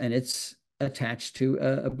chrysalis, and it's attached to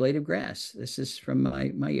a blade of grass. This is from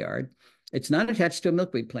my yard. It's not attached to a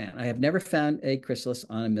milkweed plant. I have never found a chrysalis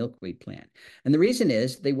on a milkweed plant. And the reason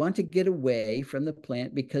is they want to get away from the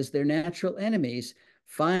plant because their natural enemies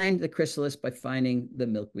find the chrysalis by finding the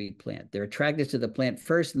milkweed plant. They're attracted to the plant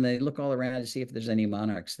first, and they look all around to see if there's any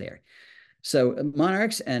monarchs there. So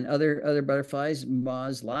monarchs and other butterflies,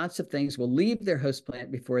 moths, lots of things will leave their host plant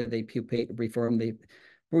before they pupate, before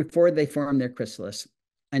they form their chrysalis,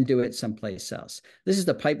 and do it someplace else. This is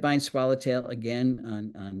the pipevine swallowtail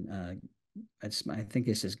again on I think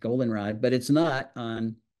this is goldenrod, but it's not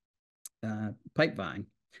on pipevine.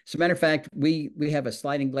 As a matter of fact, we have a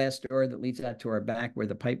sliding glass door that leads out to our back where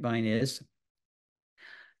the pipevine is.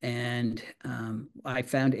 And I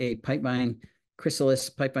found a pipevine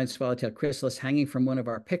swallowtail chrysalis hanging from one of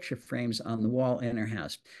our picture frames on the wall in our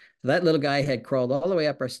house. So that little guy had crawled all the way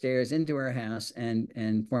up our stairs into our house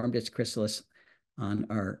and formed its chrysalis on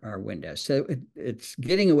our window. So it's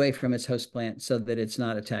getting away from its host plant so that it's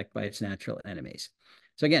not attacked by its natural enemies.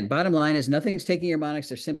 So again, bottom line is nothing's taking your monarchs.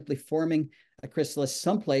 They're simply forming a chrysalis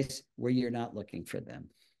someplace where you're not looking for them.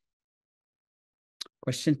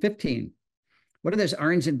 Question 15. What are those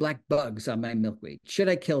orange and black bugs on my milkweed? Should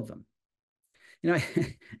I kill them? You know,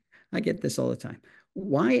 I get this all the time.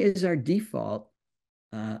 Why is our default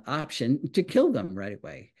option to kill them right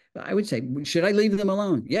away? I would say, should I leave them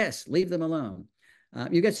alone? Yes, leave them alone.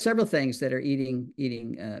 You've got several things that are eating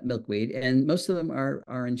milkweed, and most of them are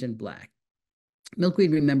orange and black.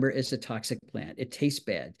 Milkweed, remember, is a toxic plant. It tastes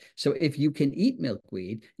bad. So if you can eat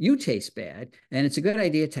milkweed, you taste bad, and it's a good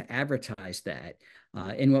idea to advertise that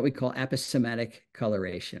in what we call aposematic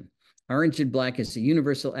coloration. Orange and black is a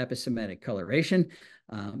universal aposematic coloration.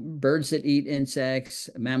 Birds that eat insects,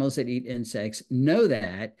 mammals that eat insects know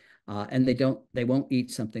that, and they won't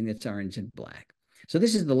eat something that's orange and black. So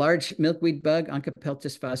this is the large milkweed bug,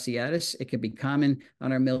 Onchopeltis fasciatus. It can be common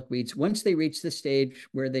on our milkweeds once they reach the stage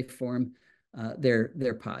where they form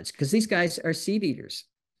their pods, because these guys are seed eaters.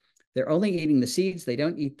 They're only eating the seeds. They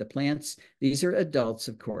don't eat the plants. These are adults,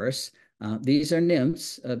 of course. These are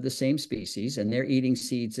nymphs of the same species, and they're eating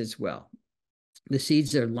seeds as well. The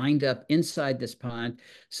seeds are lined up inside this pod.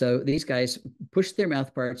 So these guys push their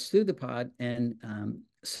mouth parts through the pod and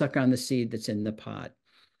suck on the seed that's in the pod.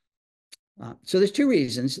 So there's two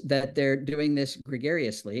reasons that they're doing this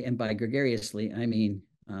gregariously. And by gregariously, I mean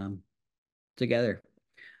together.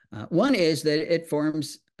 One is that it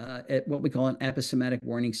forms what we call an aposematic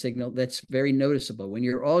warning signal that's very noticeable. When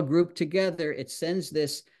you're all grouped together, it sends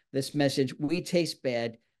this message, we taste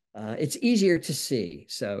bad. It's easier to see,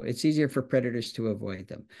 so it's easier for predators to avoid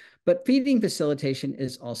them. But feeding facilitation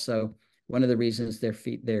is also one of the reasons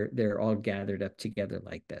they're all gathered up together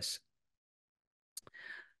like this.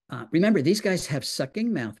 Remember, these guys have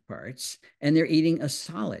sucking mouth parts, and they're eating a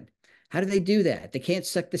solid. How do they do that? They can't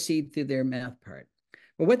suck the seed through their mouth part.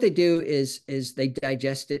 Well, what they do is they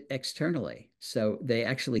digest it externally. So they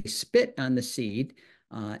actually spit on the seed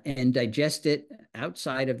and digest it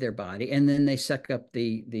outside of their body, and then they suck up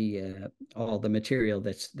all the material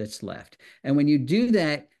that's left. And when you do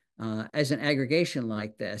that as an aggregation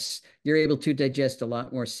like this, you're able to digest a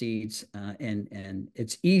lot more seeds, and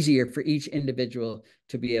it's easier for each individual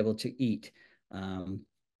to be able to eat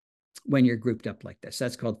when you're grouped up like this.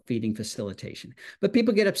 That's called feeding facilitation. But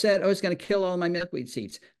people get upset, oh, it's going to kill all my milkweed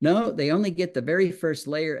seeds. No, they only get the very first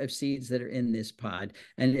layer of seeds that are in this pod.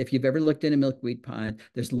 And if you've ever looked in a milkweed pod,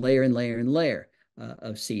 there's layer and layer and layer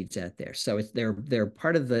of seeds out there. So they're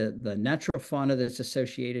part of the natural fauna that's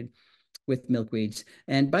associated with milkweeds.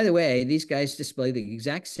 And by the way, these guys display the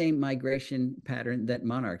exact same migration pattern that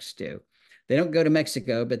monarchs do. They don't go to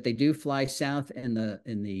Mexico, but they do fly south in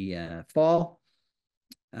the fall,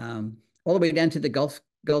 all the way down to the Gulf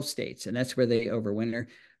states, and that's where they overwinter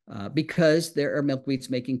because there are milkweeds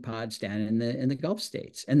making pods down in the Gulf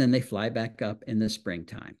states, and then they fly back up in the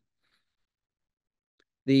springtime.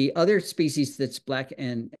 The other species that's black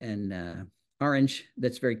and orange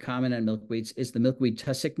that's very common on milkweeds is the milkweed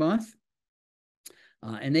tussock moth.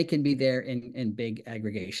 And they can be there in big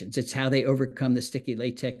aggregations. It's how they overcome the sticky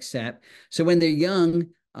latex sap. So when they're young,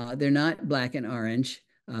 they're not black and orange,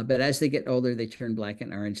 but as they get older, they turn black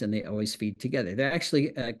and orange, and they always feed together. They're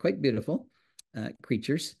actually quite beautiful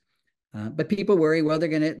creatures, but people worry, well, they're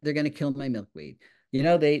gonna kill my milkweed. You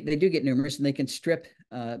know, they do get numerous, and they can strip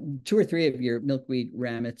 2 or 3 of your milkweed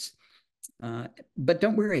ramets. But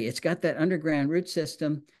don't worry, it's got that underground root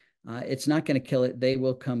system. It's not going to kill it. They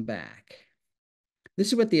will come back. This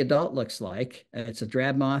is what the adult looks like. It's a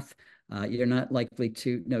drab moth. You're not likely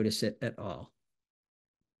to notice it at all.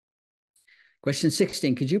 Question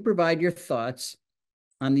 16, could you provide your thoughts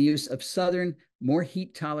on the use of southern, more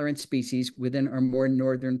heat-tolerant species within our more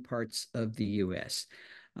northern parts of the U.S.?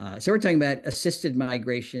 So we're talking about assisted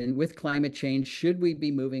migration with climate change. Should we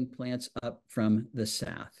be moving plants up from the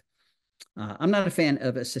south? I'm not a fan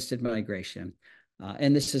of assisted migration,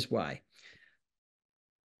 and this is why.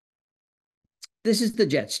 This is the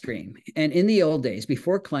jet stream. And in the old days,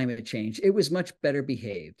 before climate change, it was much better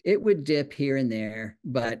behaved. It would dip here and there,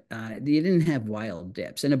 but you didn't have wild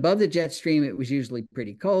dips. And above the jet stream, it was usually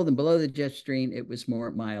pretty cold. And below the jet stream, it was more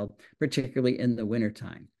mild, particularly in the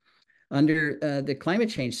wintertime. Under the climate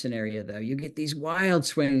change scenario, though, you get these wild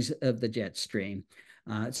swings of the jet stream.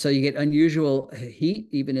 So you get unusual heat,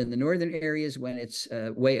 even in the northern areas when it's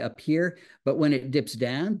way up here. But when it dips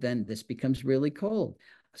down, then this becomes really cold.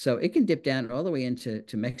 So it can dip down all the way into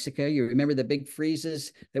Mexico. You remember the big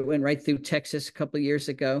freezes that went right through Texas a couple of years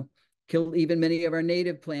ago, killed even many of our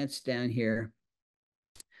native plants down here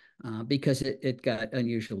because it got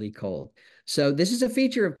unusually cold. So this is a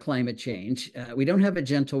feature of climate change. We don't have a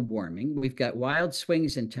gentle warming. We've got wild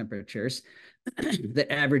swings in temperatures that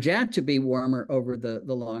average out to be warmer over the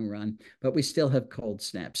long run, but we still have cold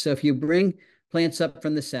snaps. So if you bring plants up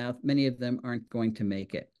from the south, many of them aren't going to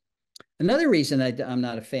make it. Another reason I'm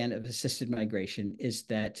not a fan of assisted migration is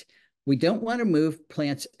that we don't want to move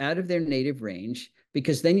plants out of their native range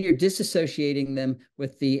because then you're disassociating them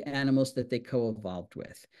with the animals that they co-evolved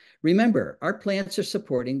with. Remember, our plants are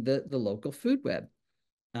supporting the local food web.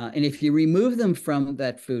 And if you remove them from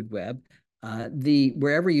that food web,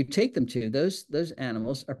 wherever you take them to, those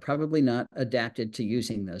animals are probably not adapted to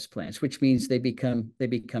using those plants, which means they become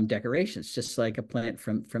decorations, just like a plant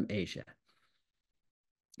from Asia.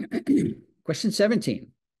 Question 17.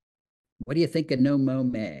 What do you think of no mow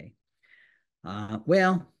May?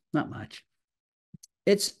 Well, not much.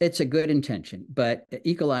 It's a good intention, but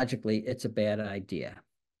ecologically, it's a bad idea.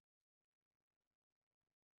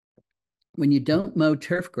 When you don't mow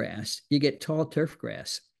turf grass, you get tall turf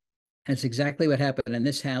grass. That's exactly what happened in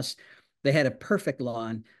this house. They had a perfect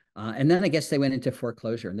lawn. And then I guess they went into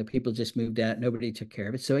foreclosure and the people just moved out. Nobody took care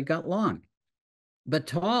of it. So it got long. But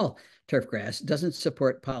tall turf grass doesn't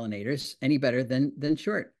support pollinators any better than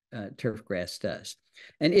short turf grass does.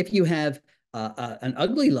 And if you have an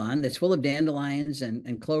ugly lawn that's full of dandelions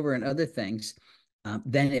and clover and other things,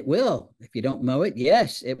 then it will. If you don't mow it,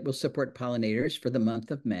 yes, it will support pollinators for the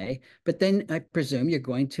month of May. But then I presume you're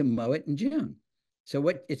going to mow it in June. So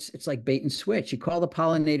what it's like bait and switch. You call the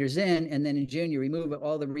pollinators in, and then in June you remove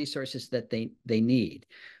all the resources that they need.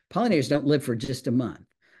 Pollinators don't live for just a month.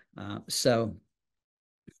 So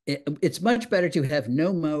it's much better to have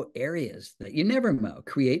no mow areas that you never mow.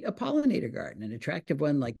 Create a pollinator garden, an attractive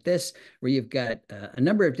one like this, where you've got a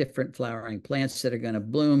number of different flowering plants that are going to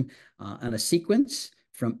bloom on a sequence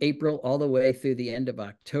from April all the way through the end of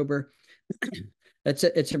October. It's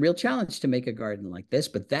a real challenge to make a garden like this,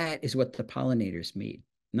 but that is what the pollinators need,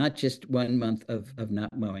 not just 1 month of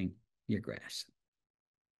not mowing your grass.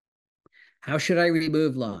 How should I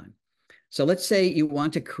remove lawn? So let's say you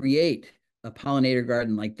want to create a pollinator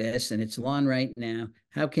garden like this and it's lawn right now.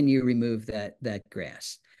 How can you remove that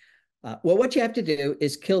grass? Well, what you have to do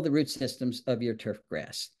is kill the root systems of your turf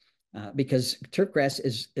grass because turf grass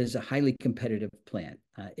is a highly competitive plant.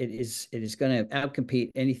 It is going to outcompete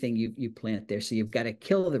anything you plant there. So you've got to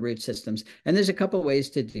kill the root systems. And there's a couple of ways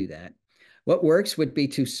to do that. What works would be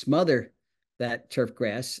to smother that turf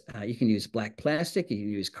grass. You can use black plastic, you can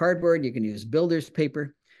use cardboard, you can use builder's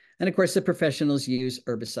paper. And of course, the professionals use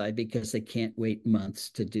herbicide because they can't wait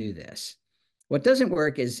months to do this. What doesn't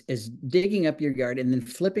work is digging up your yard and then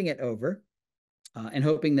flipping it over and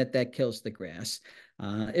hoping that kills the grass.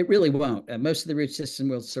 It really won't. Most of the root system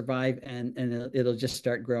will survive and it'll just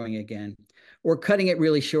start growing again. Or cutting it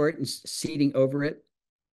really short and seeding over it.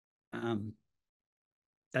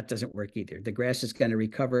 That doesn't work either. The grass is going to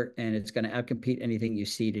recover and it's going to outcompete anything you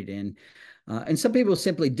seeded in. And some people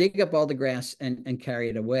simply dig up all the grass and carry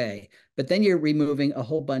it away. But then you're removing a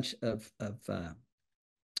whole bunch of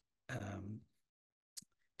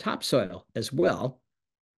topsoil as well.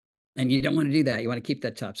 And you don't want to do that. You want to keep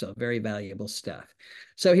that topsoil, very valuable stuff.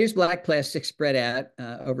 So here's black plastic spread out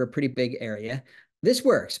over a pretty big area. This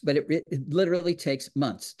works, but it literally takes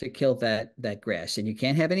months to kill that grass. And you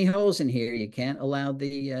can't have any holes in here. You can't allow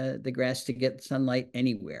the grass to get sunlight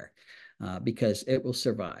anywhere because it will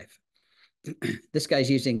survive. This guy's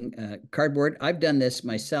using cardboard. I've done this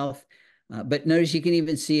myself, but notice you can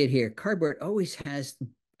even see it here. Cardboard always has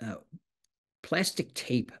plastic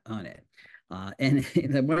tape on it. And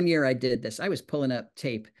the 1 year I did this, I was pulling up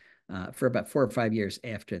tape for about 4 or 5 years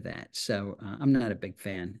after that. So I'm not a big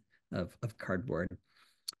fan of cardboard.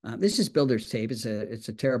 This is builder's tape. It's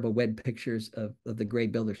a terrible web pictures of the gray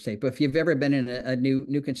builder's tape. But if you've ever been in a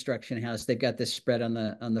new construction house, they've got this spread on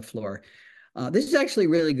the floor. This is actually a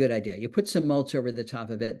really good idea. You put some mulch over the top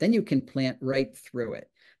of it, then you can plant right through it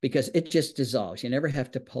because it just dissolves. You never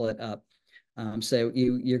have to pull it up. So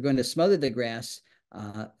you're going to smother the grass,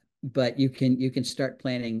 but you can start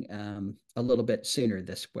planting a little bit sooner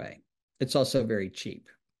this way. It's also very cheap.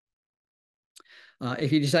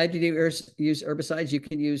 If you decide to use herbicides, you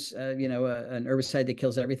can use an herbicide that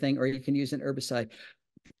kills everything, or you can use an herbicide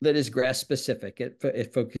that is grass specific.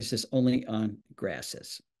 It focuses only on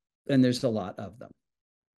grasses, and there's a lot of them.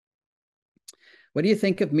 What do you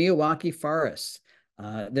think of Miyawaki forests?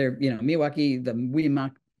 Miyawaki, the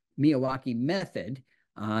Miyawaki method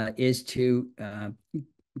is to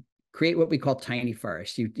create what we call tiny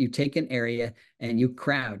forests. You take an area and you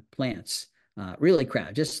crowd plants, really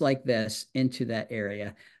crowd, just like this, into that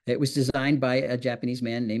area. It was designed by a Japanese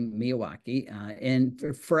man named Miyawaki,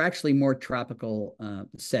 and for actually more tropical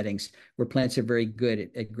settings where plants are very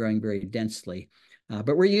good at growing very densely.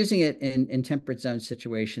 But we're using it in temperate zone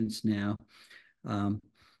situations now.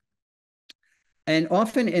 And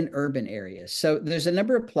often in urban areas. So there's a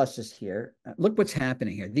number of pluses here. Look what's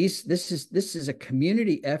happening here. This is a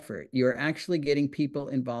community effort. You're actually getting people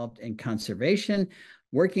involved in conservation,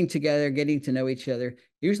 working together, getting to know each other,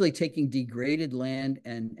 usually taking degraded land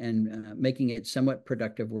and making it somewhat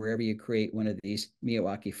productive wherever you create one of these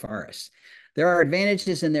Miyawaki forests. There are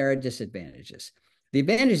advantages and there are disadvantages. The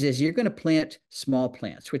advantage is you're going to plant small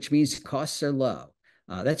plants, which means costs are low.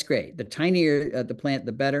 That's great. The tinier the plant,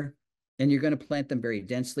 the better. And you're going to plant them very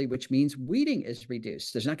densely, which means weeding is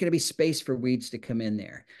reduced. There's not going to be space for weeds to come in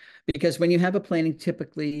there. Because when you have a planting,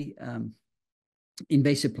 typically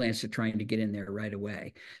invasive plants are trying to get in there right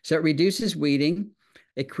away. So it reduces weeding.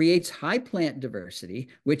 It creates high plant diversity,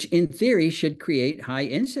 which in theory should create high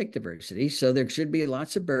insect diversity. So there should be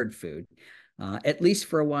lots of bird food, at least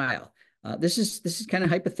for a while. This is kind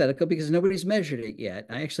of hypothetical because nobody's measured it yet.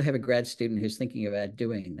 I actually have a grad student who's thinking about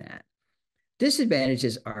doing that.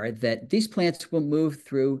 Disadvantages are that these plants will move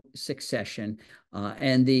through succession,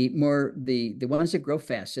 and the ones that grow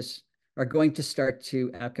fastest are going to start to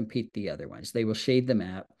outcompete the other ones. They will shade them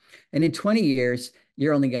out. And in 20 years,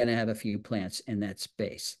 you're only going to have a few plants in that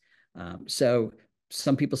space. So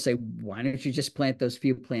some people say, why don't you just plant those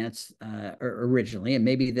few plants originally, and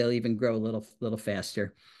maybe they'll even grow a little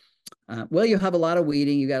faster. Well, you have a lot of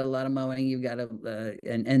weeding, you got a lot of mowing, you got to,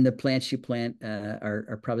 and the plants you plant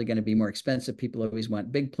are probably going to be more expensive. People always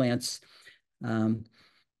want big plants. And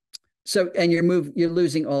you're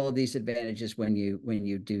losing all of these advantages when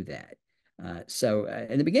you do that.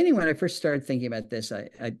 In the beginning, when I first started thinking about this, I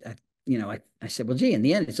said, well, gee, in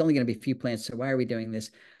the end, it's only going to be a few plants. So why are we doing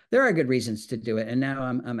this? There are good reasons to do it. And now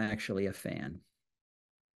I'm actually a fan.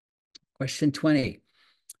 Question 20.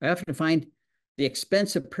 I often find the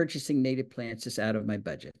expense of purchasing native plants is out of my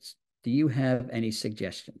budgets. Do you have any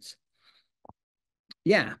suggestions?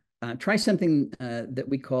 Yeah, try something that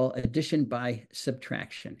we call addition by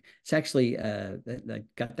subtraction. It's actually, I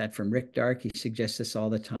got that from Rick Dark. He suggests this all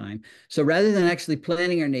the time. So rather than actually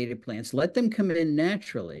planting our native plants, let them come in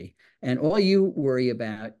naturally. And all you worry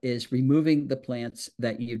about is removing the plants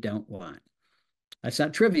that you don't want. That's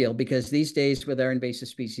not trivial because these days with our invasive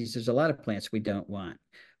species, there's a lot of plants we don't want.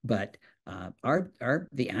 But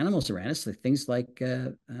the animals around us, the things like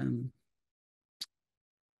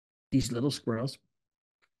these little squirrels.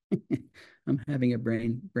 I'm having a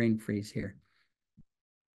brain freeze here.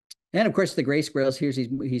 And of course, the gray squirrels.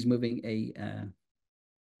 He's moving a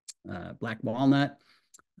black walnut.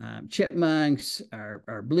 Chipmunks,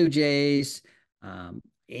 our blue jays,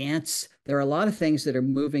 ants. There are a lot of things that are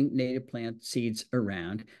moving native plant seeds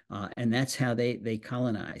around, and that's how they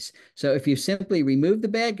colonize. So if you simply remove the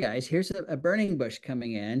bad guys, here's a burning bush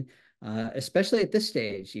coming in, especially at this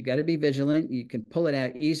stage. You got to be vigilant. You can pull it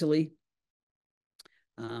out easily.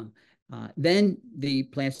 Then the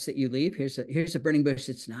plants that you leave, here's a burning bush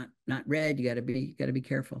that's not red. You got to be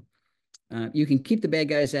careful. You can keep the bad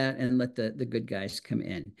guys out and let the good guys come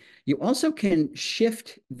in. You also can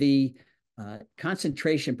shift the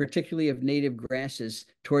concentration, particularly of native grasses,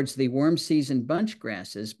 towards the warm season bunch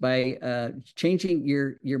grasses by changing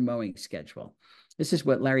your mowing schedule. This is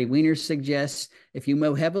what Larry Weiner suggests. If you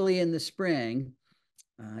mow heavily in the spring,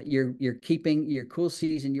 you're keeping your cool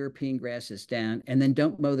season European grasses down, and then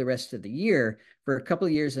don't mow the rest of the year for a couple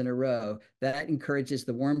of years in a row. That encourages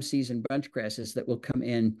the warm season bunch grasses that will come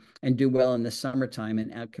in and do well in the summertime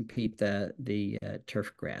and outcompete the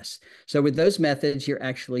turf grass. So with those methods, you're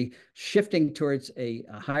actually shifting towards a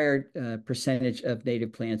higher percentage of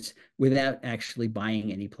native plants without actually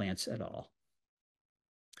buying any plants at all.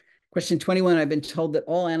 Question 21, I've been told that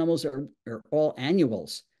all animals or all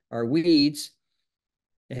annuals are weeds.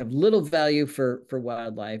 They have little value for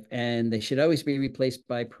wildlife, and they should always be replaced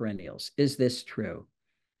by perennials. Is this true?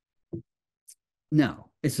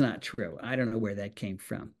 No, it's not true. I don't know where that came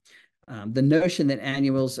from. The notion that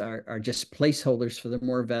annuals are just placeholders for the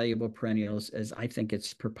more valuable perennials I think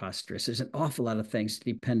it's preposterous. There's an awful lot of things that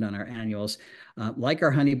depend on our annuals, like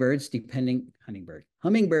our hummingbirds depending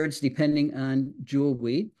on jewel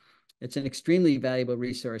wheat. It's an extremely valuable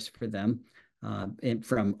resource for them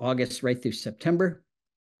from August right through September.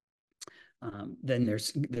 Then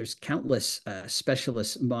there's countless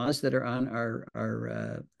specialist moths that are on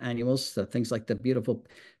our annuals. So things like the beautiful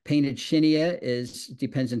painted Shinia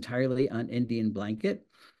depends entirely on Indian blanket.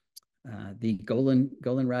 The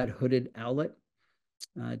goldenrod hooded owlet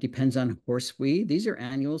depends on horseweed. These are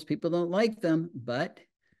annuals. People don't like them, but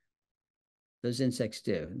those insects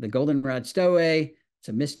do. The goldenrod stowaway, it's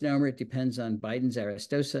a misnomer. It depends on Biden's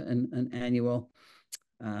aristosa, an annual.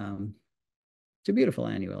 It's a beautiful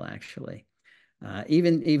annual, actually.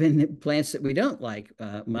 Even plants that we don't like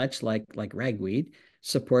much, like ragweed,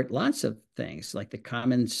 support lots of things, like the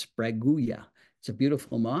common spraguea. It's a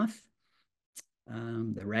beautiful moth.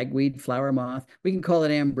 The ragweed flower moth. We can call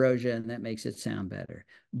it ambrosia, and that makes it sound better.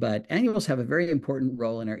 But annuals have a very important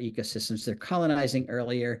role in our ecosystems. They're colonizing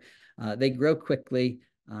earlier. They grow quickly,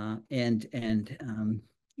 and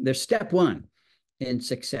they're step one in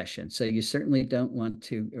succession. So you certainly don't want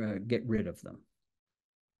to get rid of them.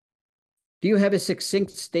 Do you have a succinct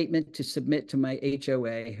statement to submit to my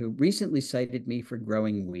HOA who recently cited me for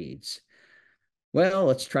growing weeds? Well,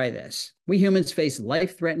 let's try this. We humans face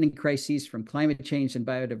life-threatening crises from climate change and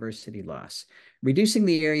biodiversity loss. Reducing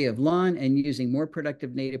the area of lawn and using more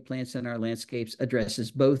productive native plants in our landscapes addresses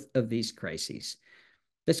both of these crises.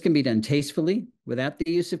 This can be done tastefully, without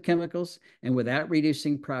the use of chemicals, and without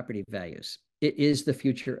reducing property values. It is the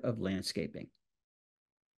future of landscaping.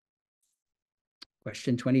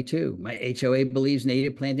 Question 22. My HOA believes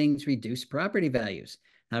native plantings reduce property values.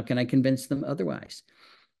 How can I convince them otherwise?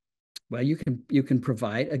 Well, you can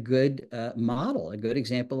provide a good model, a good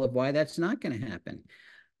example of why that's not going to happen.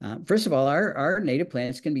 First of all, our native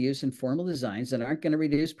plants can be used in formal designs that aren't going to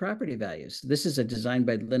reduce property values. This is a design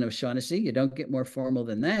by Lynn O'Shaughnessy. You don't get more formal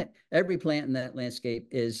than that. Every plant in that landscape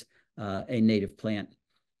is a native plant,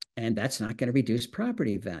 and that's not going to reduce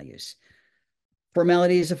property values.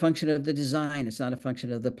 Formality is a function of the design. It's not a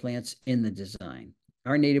function of the plants in the design.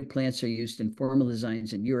 Our native plants are used in formal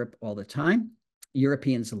designs in Europe all the time.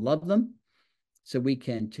 Europeans love them, so we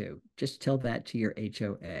can too. Just tell that to your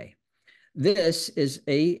HOA. This is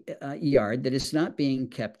a yard that is not being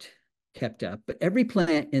kept up, but every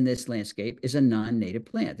plant in this landscape is a non-native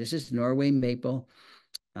plant. This is Norway maple.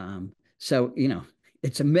 So, you know,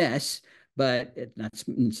 it's a mess, but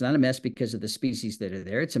it's not a mess because of the species that are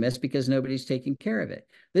there. It's a mess because nobody's taking care of it.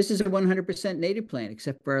 This is a 100% native plant,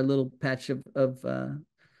 except for our little patch of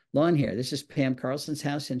lawn here. This is Pam Carlson's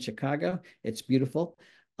house in Chicago. It's beautiful.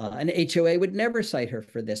 An HOA would never cite her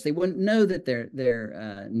for this. They wouldn't know that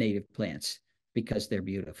they're native plants because they're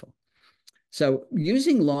beautiful. So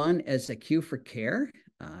using lawn as a cue for care,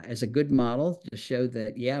 as a good model to show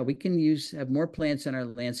that, yeah, we can have more plants in our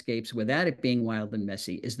landscapes without it being wild and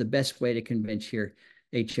messy, is the best way to convince your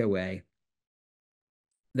HOA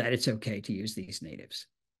that it's okay to use these natives.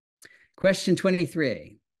 Question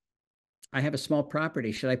 23. I have a small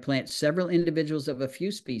property. Should I plant several individuals of a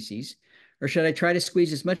few species, or should I try to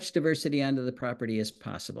squeeze as much diversity onto the property as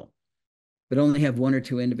possible, but only have one or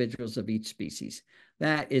two individuals of each species?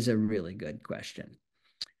 That is a really good question.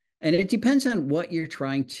 And it depends on what you're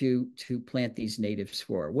trying to plant these natives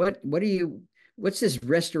for. What's this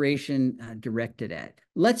restoration directed at?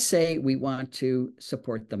 Let's say we want to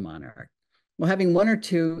support the monarch. Well, having one or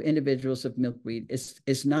two individuals of milkweed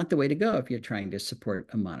is not the way to go if you're trying to support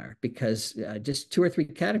a monarch, because just 2 or 3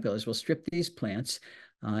 caterpillars will strip these plants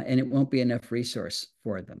and it won't be enough resource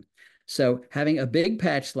for them. So having a big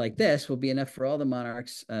patch like this will be enough for all the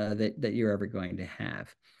monarchs that you're ever going to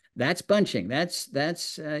have. That's bunching. That's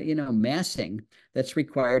massing that's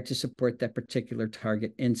required to support that particular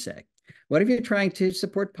target insect. What if you're trying to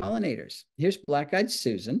support pollinators? Here's black-eyed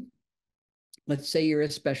Susan. Let's say you're a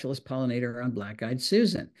specialist pollinator on black-eyed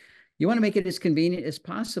Susan. You want to make it as convenient as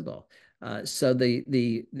possible. So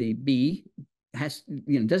the bee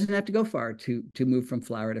doesn't have to go far to move from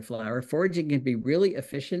flower to flower. Foraging can be really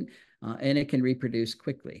efficient and it can reproduce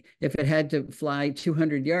quickly. If it had to fly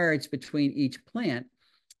 200 yards between each plant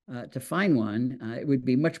to find one, it would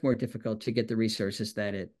be much more difficult to get the resources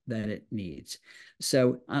that it needs.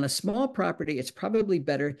 So on a small property, it's probably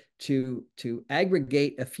better to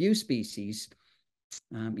aggregate a few species,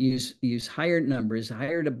 use higher numbers,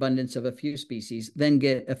 higher abundance of a few species, then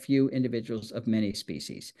get a few individuals of many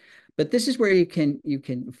species. But this is where you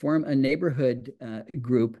can form a neighborhood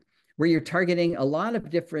group where you're targeting a lot of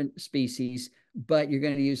different species, but you're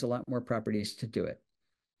going to use a lot more properties to do it.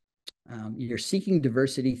 You're seeking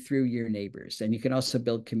diversity through your neighbors, and you can also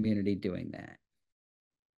build community doing that.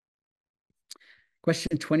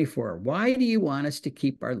 Question 24, why do you want us to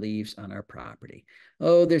keep our leaves on our property?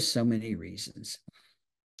 Oh, there's so many reasons.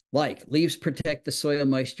 Like, leaves protect the soil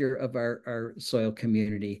moisture of our soil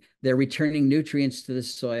community. They're returning nutrients to the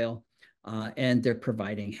soil, and they're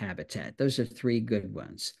providing habitat. Those are 3 good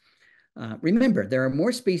ones. Remember, there are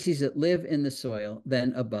more species that live in the soil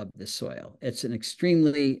than above the soil. It's an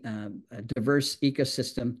extremely diverse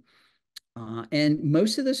ecosystem. And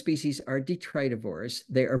most of the species are detritivores.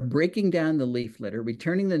 They are breaking down the leaf litter,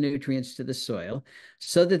 returning the nutrients to the soil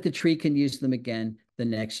so that the tree can use them again the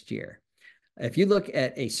next year. If you look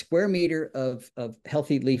at a square meter of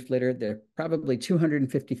healthy leaf litter, there are probably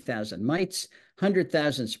 250,000 mites,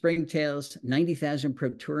 100,000 springtails, 90,000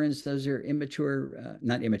 proturans. Those are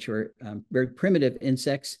very primitive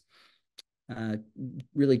insects.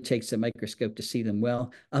 Really takes a microscope to see them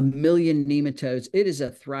well. 1 million nematodes. It is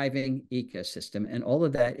a thriving ecosystem, and all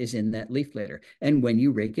of that is in that leaf litter. And when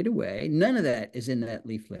you rake it away, none of that is in that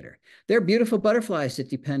leaf litter. There are beautiful butterflies that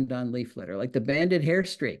depend on leaf litter, like the banded hair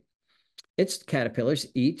streak. Its caterpillars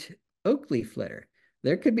eat oak leaf litter.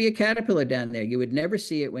 There could be a caterpillar down there. You would never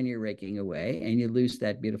see it when you're raking away, and you lose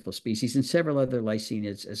that beautiful species, and several other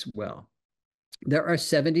lycaenids as well. There are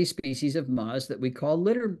 70 species of moths that we call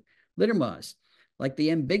litter moths, like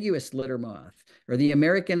the ambiguous litter moth, or the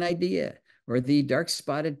American idea, or the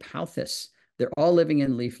dark-spotted pauthis. They're all living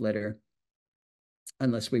in leaf litter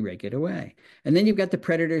unless we rake it away. And then you've got the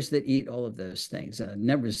predators that eat all of those things.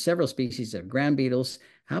 Several species of ground beetles.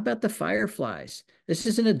 How about the fireflies? This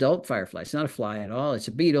is an adult firefly. It's not a fly at all. It's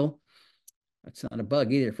a beetle. It's not a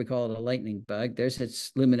bug either if we call it a lightning bug. There's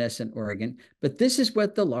its luminescent organ. But this is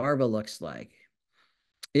what the larva looks like.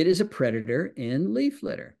 It is a predator in leaf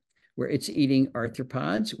litter, where it's eating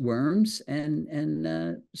arthropods, worms,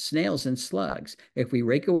 and snails and slugs. If we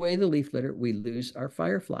rake away the leaf litter, we lose our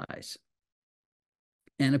fireflies.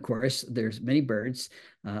 And of course, there's many birds,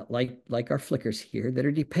 like our flickers here, that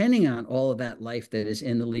are depending on all of that life that is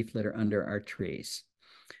in the leaf litter under our trees.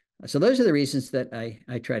 So those are the reasons that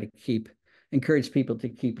I try to encourage people to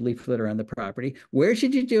keep leaf litter on the property. Where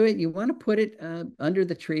should you do it? You want to put it under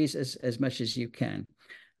the trees as much as you can.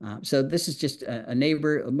 So this is just a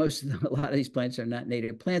neighbor. A lot of these plants are not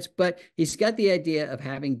native plants, but he's got the idea of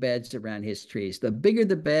having beds around his trees. The bigger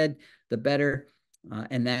the bed, the better,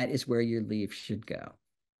 and that is where your leaves should go.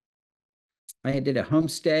 I did a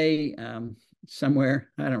homestay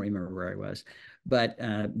somewhere. I don't remember where I was, but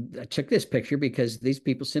I took this picture because these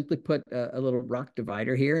people simply put a little rock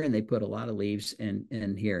divider here, and they put a lot of leaves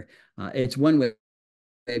in here. It's one way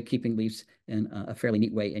of keeping leaves in a fairly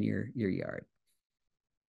neat way in your yard.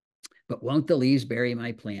 But won't the leaves bury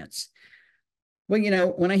my plants? Well,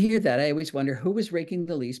 when I hear that, I always wonder who was raking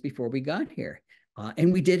the leaves before we got here.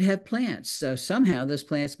 And we did have plants. So somehow those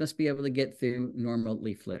plants must be able to get through normal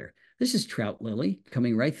leaf litter. This is trout lily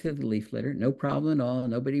coming right through the leaf litter. No problem at all.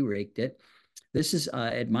 Nobody raked it. This is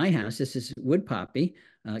at my house. This is wood poppy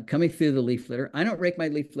coming through the leaf litter. I don't rake my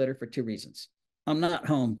leaf litter for two reasons. I'm not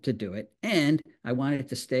home to do it, and I want it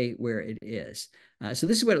to stay where it is. So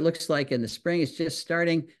this is what it looks like in the spring. It's just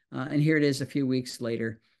starting, and here it is a few weeks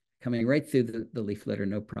later, coming right through the leaf litter,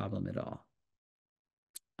 no problem at all.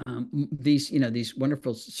 These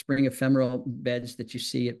wonderful spring ephemeral beds that you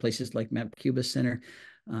see at places like Mount Cuba Center,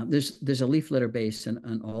 there's a leaf litter base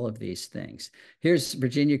on all of these things. Here's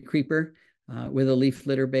Virginia creeper with a leaf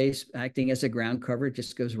litter base acting as a ground cover. It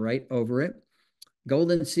just goes right over it.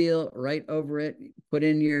 Golden seal right over it. Put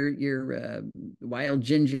in your wild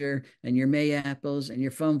ginger and your May apples and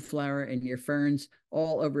your foam flower and your ferns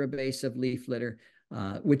all over a base of leaf litter,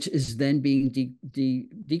 which is then being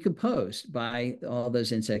decomposed by all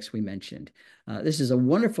those insects we mentioned. This is a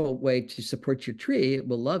wonderful way to support your tree. It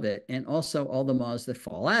will love it. And also all the moths that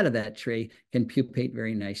fall out of that tree can pupate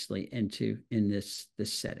very nicely in this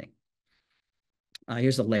setting.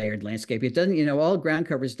 Here's a layered landscape. It doesn't, all ground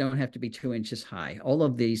covers don't have to be 2 inches high. All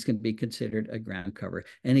of these can be considered a ground cover.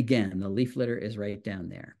 And again, the leaf litter is right down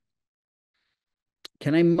there.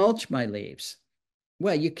 Can I mulch my leaves?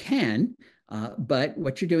 Well, you can, but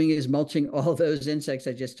what you're doing is mulching all those insects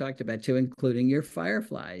I just talked about too, including your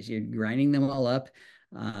fireflies. You're grinding them all up.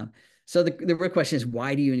 So the real question is,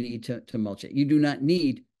 why do you need to mulch it? You do not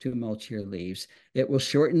need to mulch your leaves. It will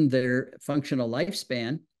shorten their functional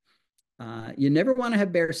lifespan. You never want to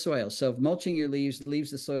have bare soil. So if mulching your leaves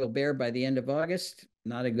leaves the soil bare by the end of August,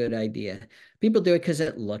 not a good idea. People do it because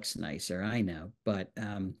it looks nicer, I know, but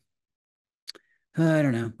I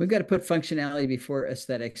don't know. We've got to put functionality before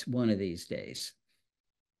aesthetics one of these days.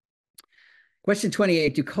 Question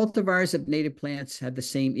 28, do cultivars of native plants have the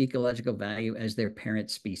same ecological value as their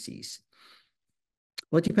parent species?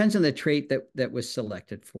 Well, it depends on the trait that was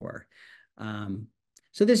selected for.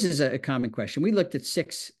 So this is a common question. We looked at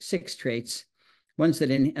six traits, ones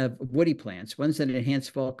that of woody plants, ones that enhance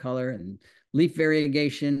fall color and leaf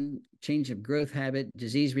variegation, change of growth habit,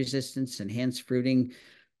 disease resistance, enhanced fruiting,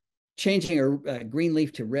 changing a green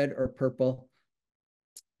leaf to red or purple.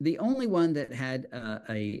 The only one that had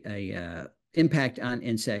a impact on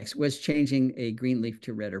insects was changing a green leaf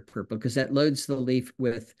to red or purple, because that loads the leaf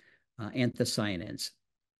with anthocyanins,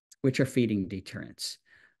 which are feeding deterrents.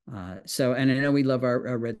 And I know we love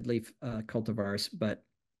our red leaf cultivars, but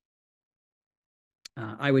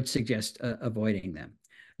I would suggest avoiding them.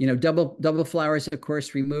 Double flowers, of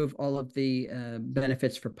course, remove all of the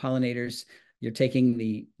benefits for pollinators. You're taking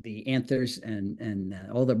the anthers and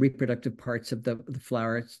all the reproductive parts of the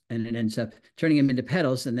flowers, and it ends up turning them into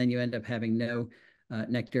petals, and then you end up having no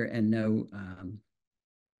nectar and no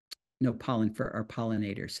pollen for our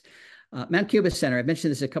pollinators. Mount Cuba Center, I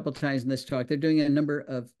mentioned this a couple of times in this talk. They're doing a number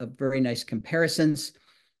of very nice comparisons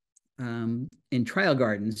in trial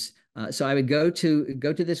gardens. So I would go to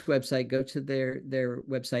this website, go to their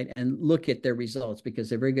website and look at their results, because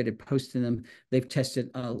they're very good at posting them. They've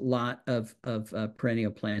tested a lot of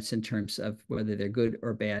perennial plants in terms of whether they're good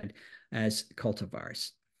or bad as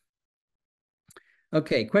cultivars.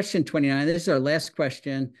 Okay, question 29. This is our last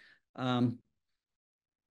question.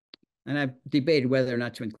 And I've debated whether or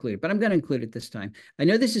not to include it, but I'm going to include it this time. I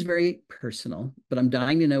know this is very personal, but I'm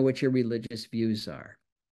dying to know what your religious views are.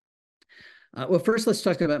 Well, first, let's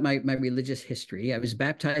talk about my religious history. I was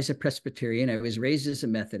baptized a Presbyterian. I was raised as a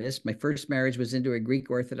Methodist. My first marriage was into a Greek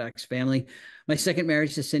Orthodox family. My second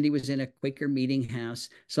marriage to Cindy was in a Quaker meeting house.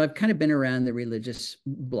 So I've kind of been around the religious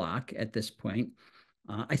block at this point.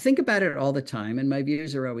 I think about it all the time, and my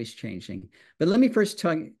views are always changing. But let me first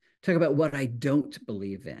talk about what I don't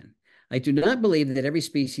believe in. I do not believe that every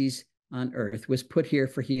species on Earth was put here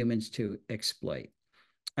for humans to exploit.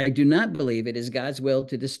 I do not believe it is God's will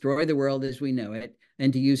to destroy the world as we know it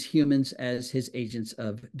and to use humans as his agents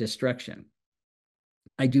of destruction.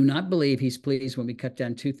 I do not believe he's pleased when we cut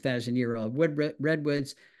down 2,000-year-old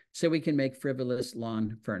redwoods so we can make frivolous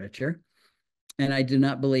lawn furniture. And I do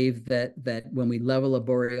not believe that when we level a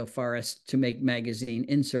boreal forest to make magazine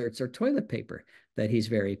inserts or toilet paper, that he's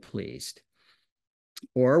very pleased.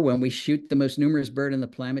 Or when we shoot the most numerous bird on the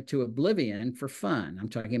planet to oblivion for fun. I'm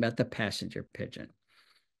talking about the passenger pigeon.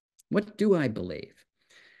 What do I believe?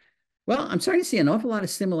 Well, I'm starting to see an awful lot of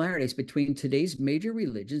similarities between today's major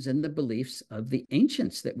religions and the beliefs of the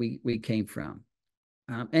ancients that we came from.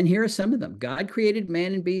 And here are some of them. God created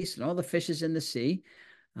man and beast and all the fishes in the sea.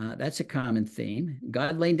 That's a common theme.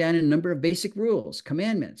 God laid down a number of basic rules,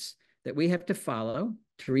 commandments that we have to follow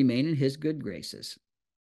to remain in his good graces.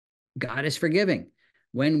 God is forgiving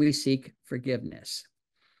when we seek forgiveness.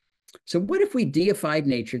 So what if we deified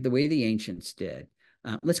nature the way the ancients did?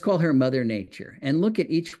 Let's call her Mother Nature and look at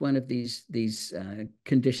each one of these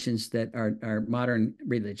conditions that our modern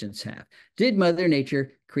religions have. Did Mother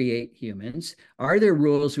Nature create humans? Are there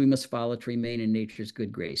rules we must follow to remain in nature's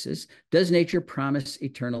good graces? Does nature promise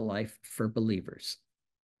eternal life for believers?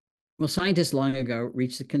 Well, scientists long ago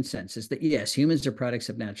reached the consensus that yes, humans are products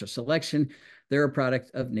of natural selection. They're a product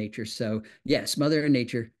of nature. So yes, Mother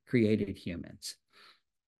Nature created humans.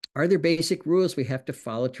 Are there basic rules we have to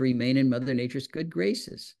follow to remain in Mother Nature's good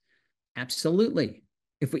graces? Absolutely.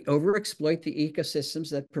 If we overexploit the ecosystems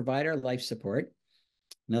that provide our life support,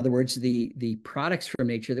 in other words, the products from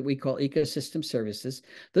nature that we call ecosystem services,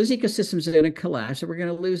 those ecosystems are going to collapse and we're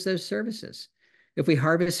going to lose those services. If we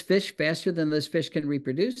harvest fish faster than those fish can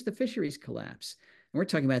reproduce, the fisheries collapse. And we're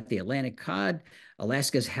talking about the Atlantic cod,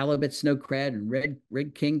 Alaska's halibut, snow crab, and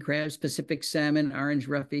red king crabs, Pacific salmon, orange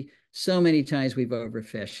roughy. So many times we've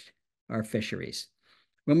overfished our fisheries.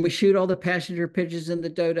 When we shoot all the passenger pigeons and the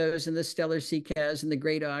dodos and the stellar sea cows and the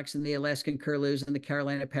great auks and the Alaskan curlews and the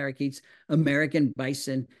Carolina parakeets, American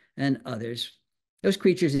bison and others, those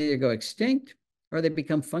creatures either go extinct or they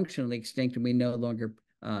become functionally extinct and we no longer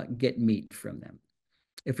get meat from them.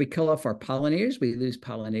 If we kill off our pollinators, we lose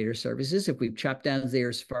pollinator services. If we chop down the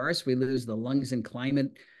Earth's forests, we lose the lungs and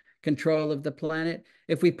climate control of the planet.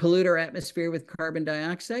 If we pollute our atmosphere with carbon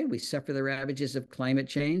dioxide, we suffer the ravages of climate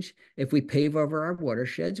change. If we pave over our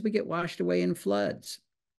watersheds, we get washed away in floods.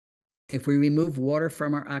 If we remove water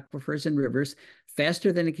from our aquifers and rivers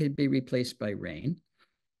faster than it can be replaced by rain,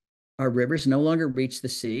 our rivers no longer reach the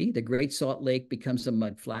sea. The Great Salt Lake becomes a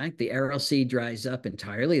mudflat. The Aral Sea dries up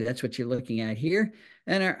entirely. That's what you're looking at here.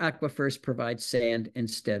 And our aquifers provide sand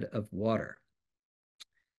instead of water.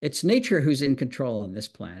 It's nature who's in control on this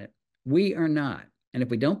planet. We are not. And if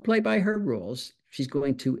we don't play by her rules, she's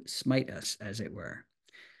going to smite us, as it were.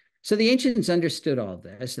 So the ancients understood all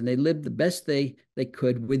this, and they lived the best they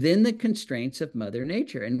could within the constraints of Mother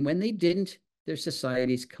Nature. And when they didn't, their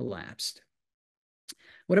societies collapsed.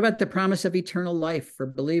 What about the promise of eternal life for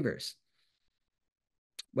believers?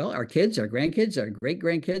 Well, our kids, our grandkids, our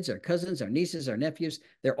great-grandkids, our cousins, our nieces, our nephews,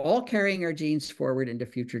 they're all carrying our genes forward into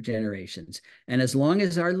future generations. And as long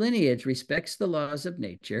as our lineage respects the laws of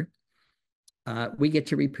nature, we get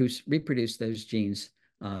to reproduce those genes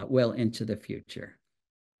well into the future.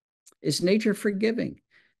 Is nature forgiving?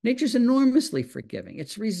 Nature's enormously forgiving.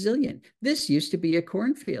 It's resilient. This used to be a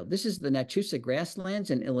cornfield. This is the Nachusa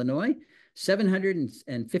grasslands in Illinois.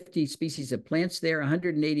 750 species of plants there,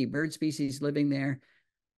 180 bird species living there.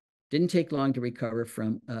 Didn't take long to recover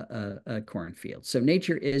from a cornfield. So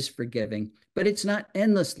nature is forgiving, but it's not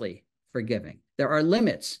endlessly forgiving. There are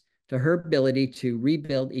limits to her ability to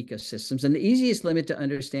rebuild ecosystems. And the easiest limit to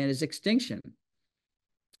understand is extinction.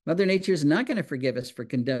 Mother Nature is not going to forgive us for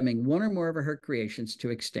condemning one or more of her creations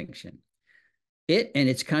to extinction. It and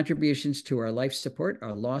its contributions to our life support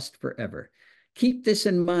are lost forever. Keep this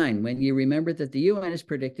in mind when you remember that the UN is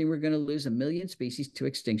predicting we're going to lose 1 million species to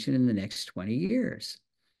extinction in the next 20 years.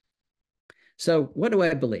 So what do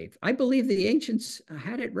I believe? I believe the ancients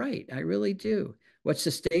had it right. I really do. What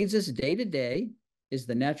sustains us day to day is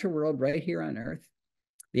the natural world right here on Earth.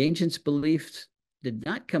 The ancients' beliefs did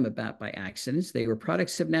not come about by accidents. They were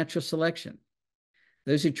products of natural selection.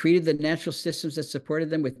 Those who treated the natural systems that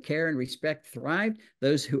supported them with care and respect thrived.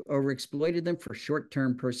 Those who overexploited them for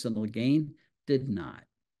short-term personal gain did not.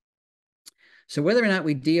 So whether or not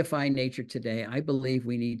we deify nature today, I believe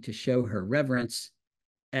we need to show her reverence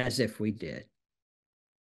as if we did.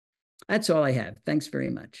 That's all I have. Thanks very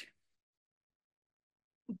much.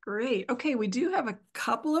 Great. Okay, we do have a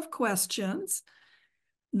couple of questions.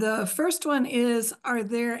 The first one is, are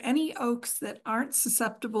there any oaks that aren't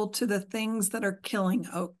susceptible to the things that are killing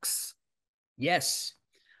oaks? Yes.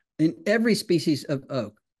 In every species of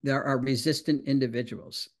oak, there are resistant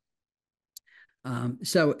individuals. And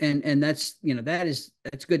that's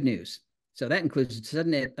that's good news. So that includes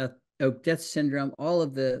sudden oak death syndrome, all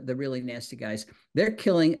of the really nasty guys. They're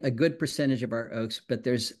killing a good percentage of our oaks, but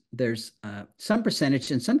there's some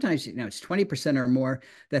percentage, and sometimes it's 20% or more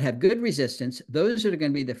that have good resistance. Those are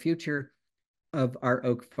going to be the future of our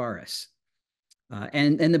oak forests.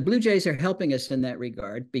 And the blue jays are helping us in that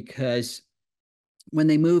regard because when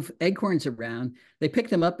they move acorns around, they pick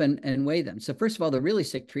them up and weigh them. So first of all, the really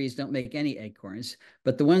sick trees don't make any acorns,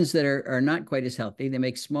 but the ones that are not quite as healthy, they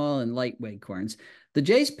make small and lightweight acorns. The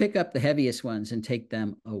jays pick up the heaviest ones and take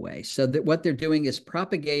them away. So that what they're doing is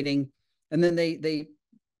propagating, and then they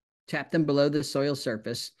tap them below the soil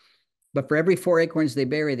surface. But for every 4 acorns they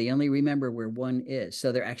bury, they only remember where one is.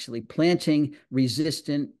 So they're actually planting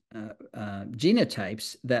resistant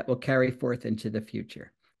genotypes that will carry forth into the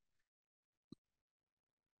future.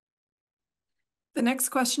 The next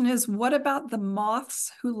question is, what about the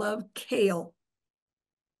moths who love kale?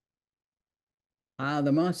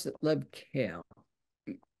 The moths that love kale.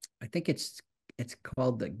 I think it's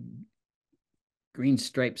called the green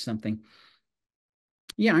stripe something.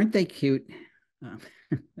 Yeah, aren't they cute? Uh,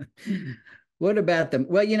 what about them?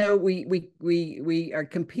 Well, we are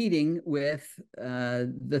competing with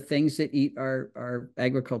the things that eat our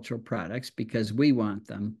agricultural products because we want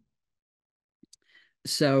them.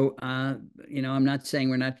 So I'm not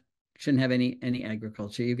saying shouldn't have any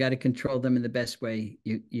agriculture. You've got to control them in the best way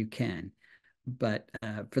you can. But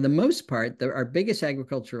for the most part, our biggest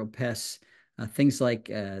agricultural pests, things like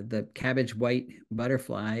the cabbage white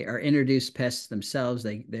butterfly, are introduced pests themselves.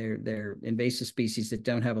 They're invasive species that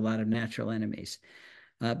don't have a lot of natural enemies.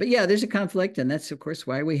 But yeah, there's a conflict, and that's of course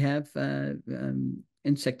why we have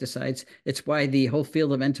insecticides. It's why the whole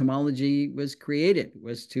field of entomology was created,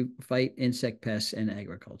 was to fight insect pests in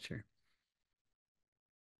agriculture.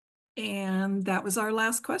 And that was our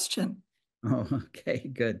last question. Oh, okay,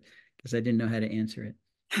 good, because I didn't know how to answer it.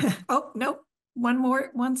 Oh, no, one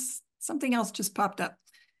more, something else just popped up.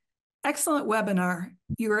 Excellent webinar.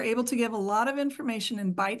 You were able to give a lot of information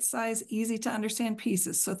in bite-sized, easy to understand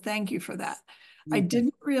pieces. So thank you for that. I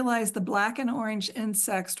didn't realize the black and orange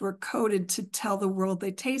insects were coded to tell the world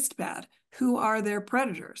they taste bad. Who are their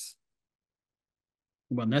predators?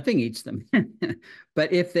 Well, nothing eats them.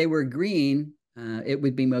 But if they were green, it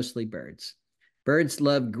would be mostly birds. Birds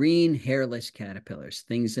love green, hairless caterpillars,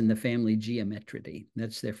 things in the family Geometridae.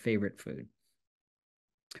 That's their favorite food.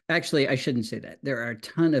 Actually, I shouldn't say that. There are a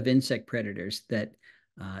ton of insect predators that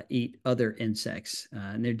eat other insects,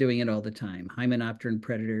 and they're doing it all the time. Hymenopteran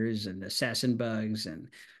predators and assassin bugs and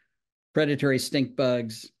predatory stink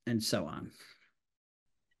bugs and so on.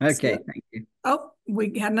 Okay, So, thank you. oh,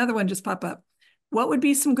 we had another one just pop up. What would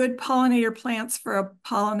be some good pollinator plants for a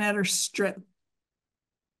pollinator strip?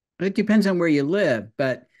 It depends on where you live,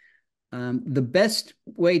 but the best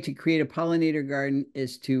way to create a pollinator garden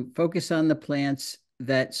is to focus on the plants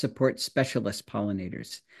that support specialist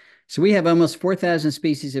pollinators. So we have almost 4,000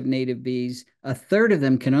 species of native bees. A third of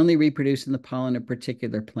them can only reproduce in the pollen of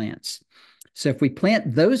particular plants. So if we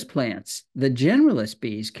plant those plants, the generalist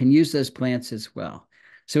bees can use those plants as well.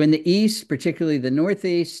 So in the East, particularly the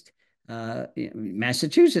Northeast,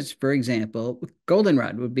 Massachusetts, for example,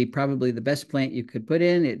 goldenrod would be probably the best plant you could put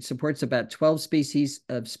in. It supports about 12 species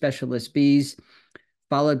of specialist bees,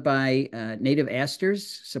 followed by native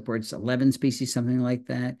asters, supports 11 species, something like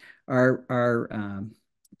that. Our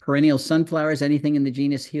perennial sunflowers, anything in the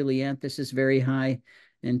genus Helianthus, is very high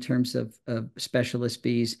in terms of specialist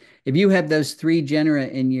bees. If you have those 3 genera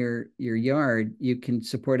in your yard, you can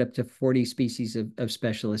support up to 40 species of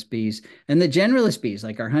specialist bees. And the generalist bees,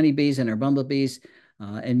 like our honeybees and our bumblebees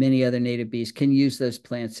and many other native bees, can use those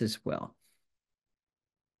plants as well.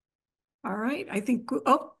 All right, I think,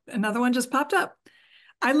 oh, another one just popped up.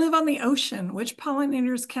 I live on the ocean. Which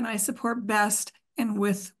pollinators can I support best and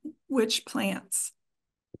with which plants?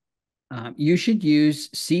 You should use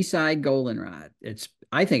seaside goldenrod.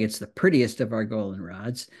 I think it's the prettiest of our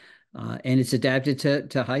goldenrods, and it's adapted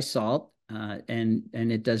to high salt, and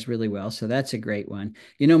it does really well. So that's a great one.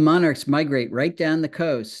 Monarchs migrate right down the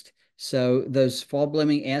coast, so those fall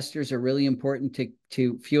blooming asters are really important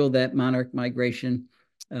to fuel that monarch migration.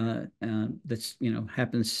 That's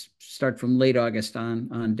happens start from late August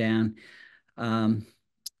on down.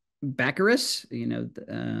 Baccharis,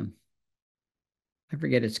 I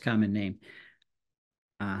forget its common name.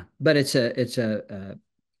 But it's a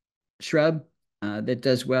shrub. that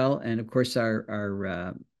does well. And of course,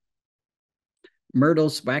 our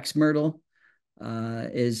myrtles, wax myrtle,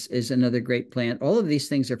 is another great plant. All of these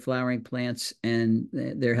things are flowering plants, and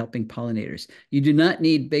they're helping pollinators. You do not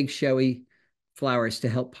need big showy flowers to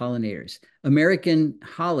help pollinators. American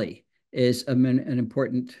holly is an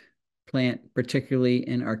important plant, particularly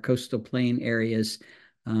in our coastal plain areas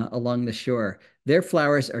along the shore. Their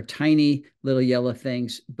flowers are tiny little yellow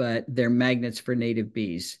things, but they're magnets for native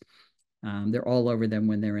bees. They're all over them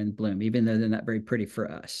when they're in bloom, even though they're not very pretty for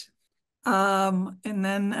us. And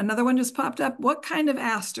then another one just popped up. What kind of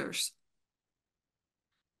asters?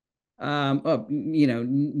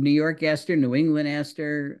 New York aster, New England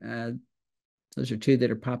aster. Those are two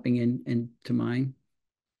that are popping into mind.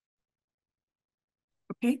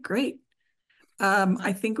 Okay, great.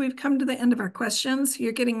 I think we've come to the end of our questions.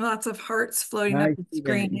 You're getting lots of hearts floating up the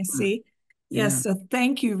screen, you see. Yes, Yeah. so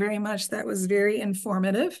thank you very much. That was very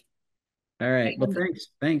informative. All right. Well, And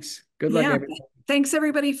thanks. Good luck, yeah, everybody. thanks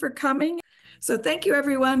everybody for coming. So thank you,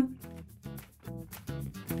 everyone.